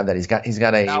he would have that. He's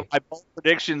got a. Now, my bold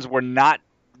predictions were not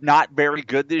very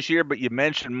good this year, but you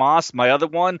mentioned Moss. My other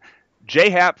one,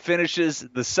 J Happ finishes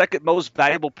the second most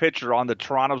valuable pitcher on the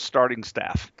Toronto starting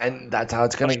staff, and that's how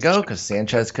it's going to go because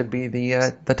Sanchez could be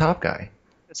the top guy.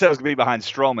 So it was going to be behind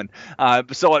Stroman.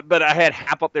 But I had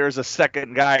Happ up there as a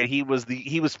second guy, and he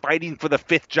was fighting for the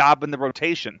 5th job in the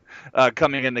rotation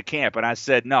coming into camp. And I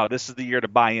said, no, this is the year to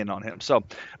buy in on him. So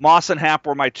Moss and Happ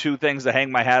were my 2 things to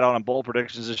hang my hat on in bold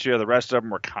predictions this year. The rest of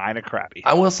them were kind of crappy.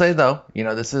 I will say though,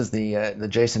 this is the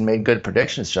Jason Made Good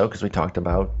Predictions show because we talked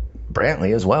about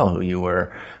Brantley as well, who you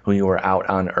were out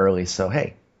on early. So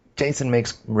hey, Jason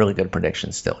makes really good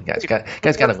predictions still. You guys got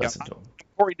to listen to him.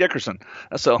 Corey Dickerson.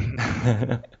 So,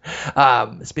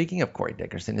 speaking of Corey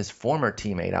Dickerson, his former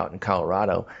teammate out in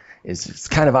Colorado is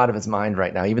kind of out of his mind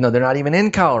right now, even though they're not even in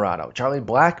Colorado. Charlie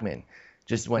Blackmon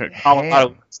just went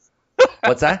ham.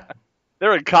 What's that?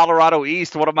 They're in Colorado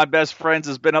East. One of my best friends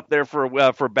has been up there for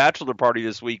a bachelor party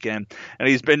this weekend, and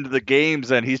he's been to the games,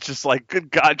 and he's just like,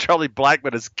 good God, Charlie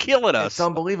Blackmon is killing us. It's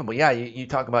unbelievable. Yeah, you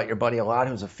talk about your buddy a lot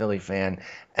who's a Philly fan,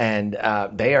 and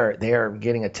they are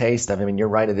getting a taste of him. And you're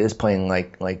right, it is playing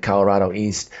like Colorado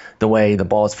East, the way the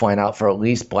ball is flying out for at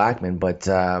least Blackmon. But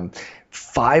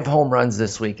 5 home runs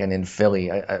this weekend in Philly,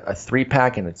 a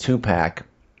 3-pack and a 2-pack.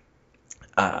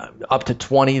 Up to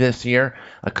 20 this year,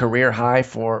 a career high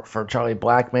for Charlie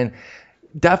Blackmon.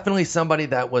 Definitely somebody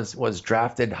that was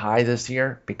drafted high this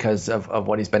year because of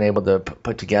what he's been able to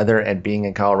put together, and being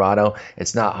in Colorado,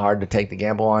 it's not hard to take the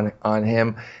gamble on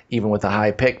him, even with a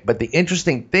high pick. But the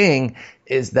interesting thing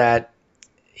is that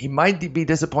he might be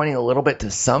disappointing a little bit to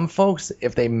some folks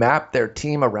if they map their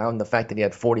team around the fact that he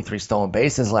had 43 stolen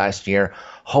bases last year,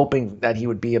 hoping that he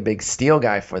would be a big steal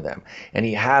guy for them. And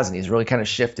he hasn't. He's really kind of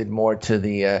shifted more to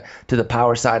the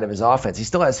power side of his offense. He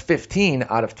still has 15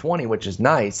 out of 20, which is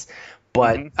nice,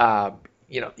 but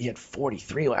he had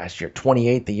 43 last year,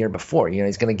 28 the year before.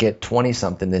 He's going to get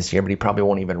 20-something this year, but he probably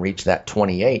won't even reach that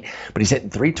 28. But he's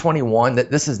hitting 321.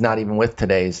 This is not even with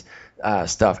today's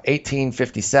stuff.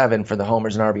 1857 for the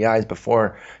homers and RBIs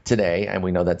before today, and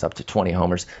we know that's up to 20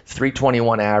 homers.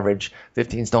 321 average,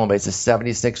 15 stolen bases,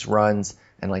 76 runs,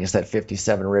 and like I said,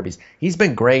 57 ribbies. He's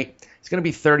been great. He's going to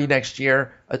be 30 next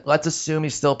year. Let's assume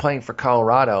he's still playing for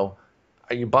Colorado.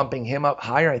 Are you bumping him up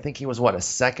higher? I think he was, a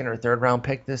 2nd or 3rd round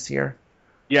pick this year?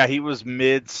 Yeah, he was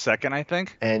mid-second, I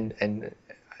think. And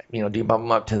do you bump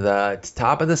him up to the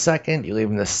top of the 2nd? Do you leave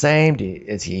him the same?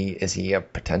 Is he a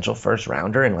potential first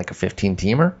rounder in like a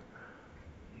 15-teamer?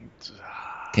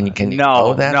 Can you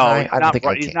go that high? I don't think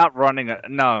I can. He's not running.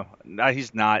 No,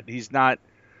 he's not. He's not.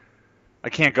 I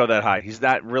can't go that high. He's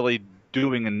not really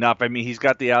doing enough. I mean, he's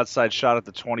got the outside shot at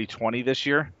the 2020 this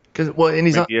year. He is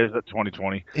at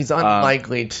 2020. He's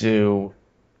unlikely to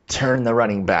turn the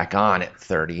running back on at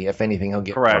 30. If anything, he'll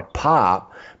get more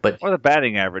pop. Or the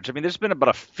batting average. I mean, there's been about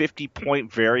a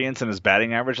 50-point variance in his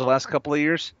batting average the last couple of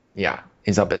years. Yeah,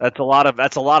 he's up at. That's a lot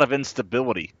of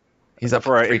instability. He's up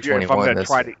for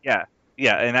 321.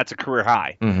 Yeah, and that's a career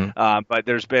high. Mm-hmm. But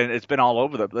it's been all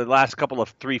over the last couple of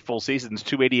 3 full seasons.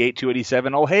 288,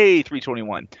 287. Oh, hey,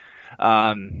 321.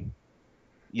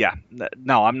 Yeah,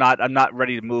 no, I'm not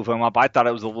ready to move him up. I thought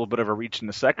it was a little bit of a reach in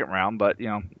the 2nd round, but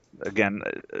again,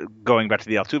 going back to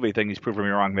the Altuve thing, he's proven me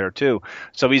wrong there too.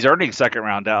 So he's earning 2nd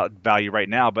round value right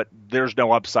now, but there's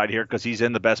no upside here because he's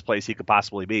in the best place he could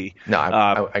possibly be. No,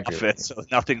 I agree with you. So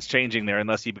nothing's changing there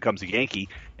unless he becomes a Yankee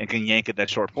and can yank at that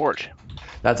short porch.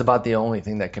 That's about the only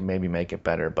thing that can maybe make it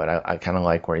better, but I kind of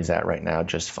like where he's at right now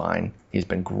just fine. He's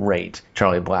been great.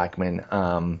 Charlie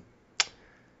Blackmon.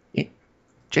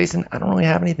 Jason, I don't really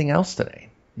have anything else today.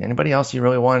 Anybody else you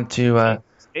really wanted to?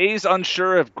 A's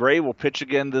unsure if Gray will pitch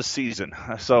again this season.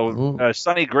 So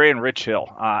Sonny Gray and Rich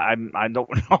Hill. I don't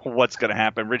know what's going to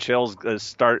happen. Rich Hill's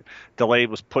start delay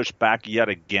was pushed back yet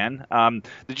again.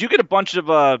 Did you get a bunch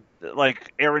of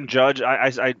like Aaron Judge?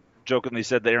 I jokingly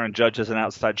said that Aaron Judge has an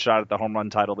outside shot at the home run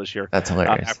title this year. That's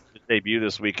hilarious. After his debut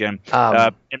this weekend.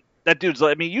 And that dude's.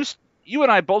 I mean, you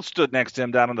and I both stood next to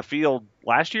him down on the field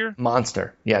last year.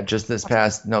 Monster. Yeah, just this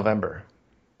past November.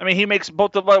 I mean, he makes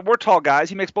both of us. We're tall guys.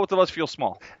 He makes both of us feel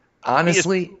small.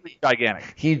 Honestly,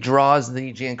 gigantic. He draws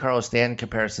the Giancarlo Stanton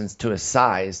comparisons to his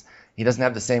size, He doesn't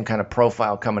have the same kind of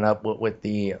profile coming up with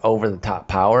the over-the-top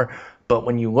power. But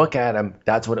when you look at him,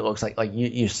 that's what it looks like. Like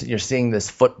you're seeing this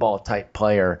football-type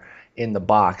player in the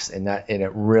box, and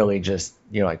it really just,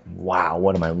 you're like, wow,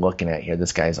 what am I looking at here?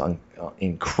 This guy's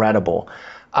incredible.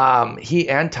 He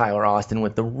and Tyler Austin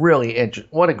with the really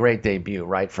what a great debut,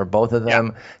 right? For both of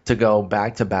them to go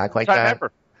back-to-back like that.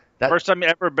 Ever. First time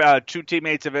ever, two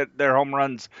teammates have hit their home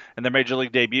runs in their major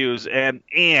league debuts,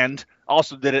 and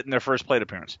also did it in their first plate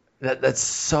appearance. That's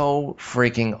so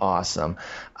freaking awesome.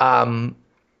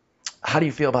 How do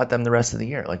you feel about them the rest of the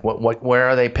year? Like, where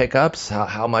are they pickups?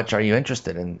 How much are you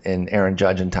interested in Aaron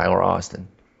Judge and Tyler Austin?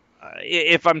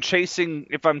 If I'm chasing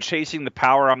the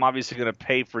power, I'm obviously going to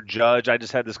pay for Judge. I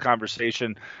just had this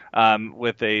conversation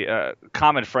with a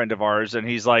common friend of ours, and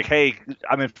he's like, "Hey,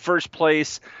 I'm in first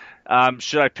place.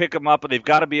 Should I pick him up? But they've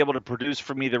got to be able to produce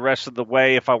for me the rest of the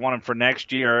way if I want him for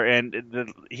next year."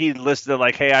 And he listed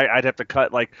like, "Hey, I'd have to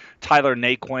cut like Tyler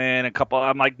Naquin, a couple."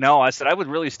 I'm like, "No," I said, "I would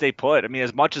really stay put." I mean,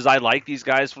 as much as I like these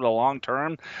guys for the long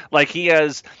term, like he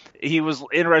was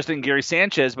interested in Gary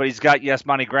Sanchez, but he's got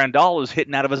Yasmani Grandal who's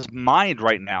hitting out of his mind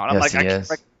right now. And I'm like,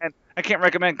 I can't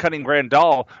recommend cutting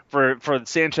Grandal for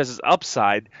Sanchez's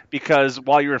upside, because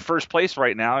while you're in first place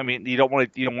right now, I mean, you don't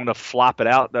want to flop it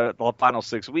out the final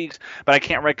 6 weeks. But I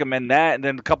can't recommend that. And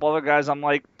then a couple other guys, I'm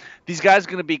like, these guys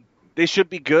they should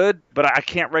be good, but I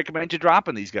can't recommend you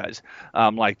dropping these guys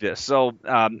like this. So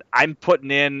I put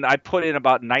in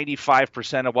about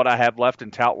 95% of what I have left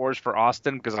in Tout Wars for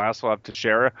Austin, because I also have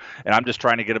Teixeira, and I'm just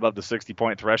trying to get above the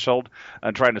 60-point threshold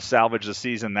and trying to salvage the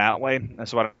season that way,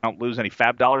 so I don't lose any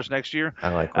fab dollars next year.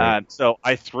 I like that. So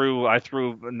I threw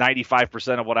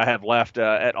 95% of what I have left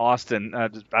at Austin.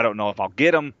 I don't know if I'll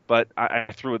get them, but I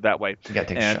threw it that way. You got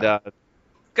to take a shot.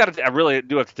 I really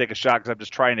do have to take a shot, because I'm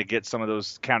just trying to get some of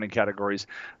those counting categories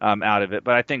out of it.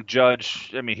 But I think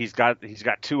Judge, I mean, he's got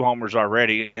 2 homers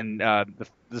already, and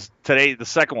today the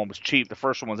second one was cheap. The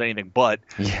first one was anything but.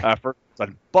 Yeah. First one was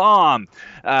a bomb.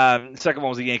 The second one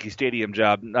was a Yankee Stadium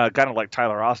job, kind of like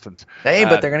Tyler Austin's. Hey,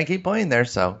 but they're going to keep playing there,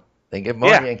 so they get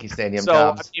more Yankee Stadium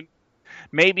jobs. I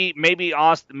mean,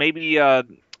 maybe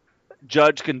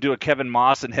Judge can do a Kevin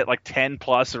Moss and hit like 10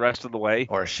 plus the rest of the way,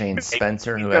 or Shane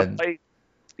Spencer, who had.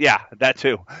 Yeah, that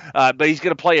too. But he's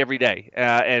going to play every day,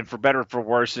 and for better or for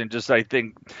worse. And just, I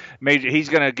think he's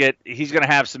going to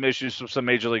have some issues with some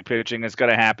major league pitching. It's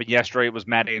going to happen. Yesterday it was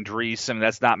Matt Andriese, and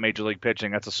that's not major league pitching.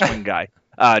 That's a swing guy.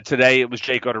 Today it was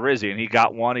Jake Odorizzi, and he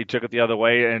got one. He took it the other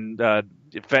way, and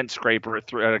fence scraper at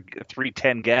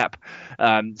 310 gap.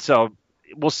 So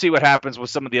we'll see what happens with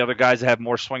some of the other guys that have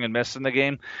more swing and miss in the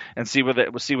game, and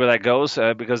we'll see where that goes,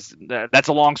 because that's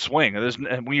a long swing.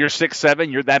 When you're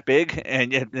 6'7", you're that big,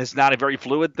 and it's not a very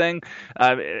fluid thing.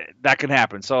 That can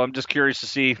happen. So I'm just curious to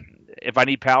see if I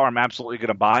need power. I'm absolutely going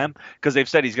to buy him, because they've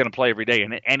said he's going to play every day,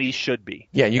 and he should be.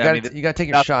 Yeah, you got to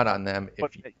take a shot on them. You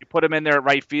put him in there at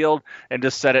right field and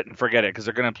just set it and forget it, because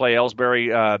they're going to play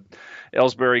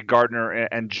Ellsbury, Gardner,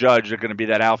 and Judge are going to be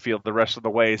that outfield the rest of the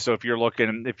way. So if you're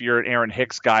an Aaron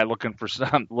Hicks guy looking for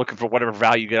whatever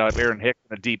value you get out of Aaron Hicks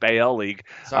in a deep AL league,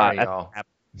 sorry, y'all.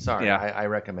 Sorry, yeah. I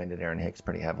recommended Aaron Hicks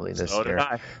pretty heavily this year. Did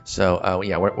I. So,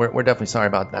 yeah, we're definitely sorry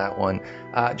about that one.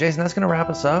 Jason, that's going to wrap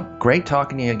us up. Great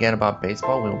talking to you again about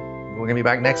baseball. We're going to be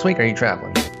back next week. Are you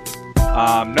traveling?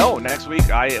 No, next week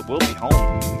I will be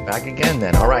home. Back again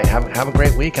then. All right, have a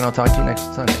great week, and I'll talk to you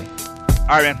next Sunday.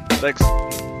 All right, man. Thanks.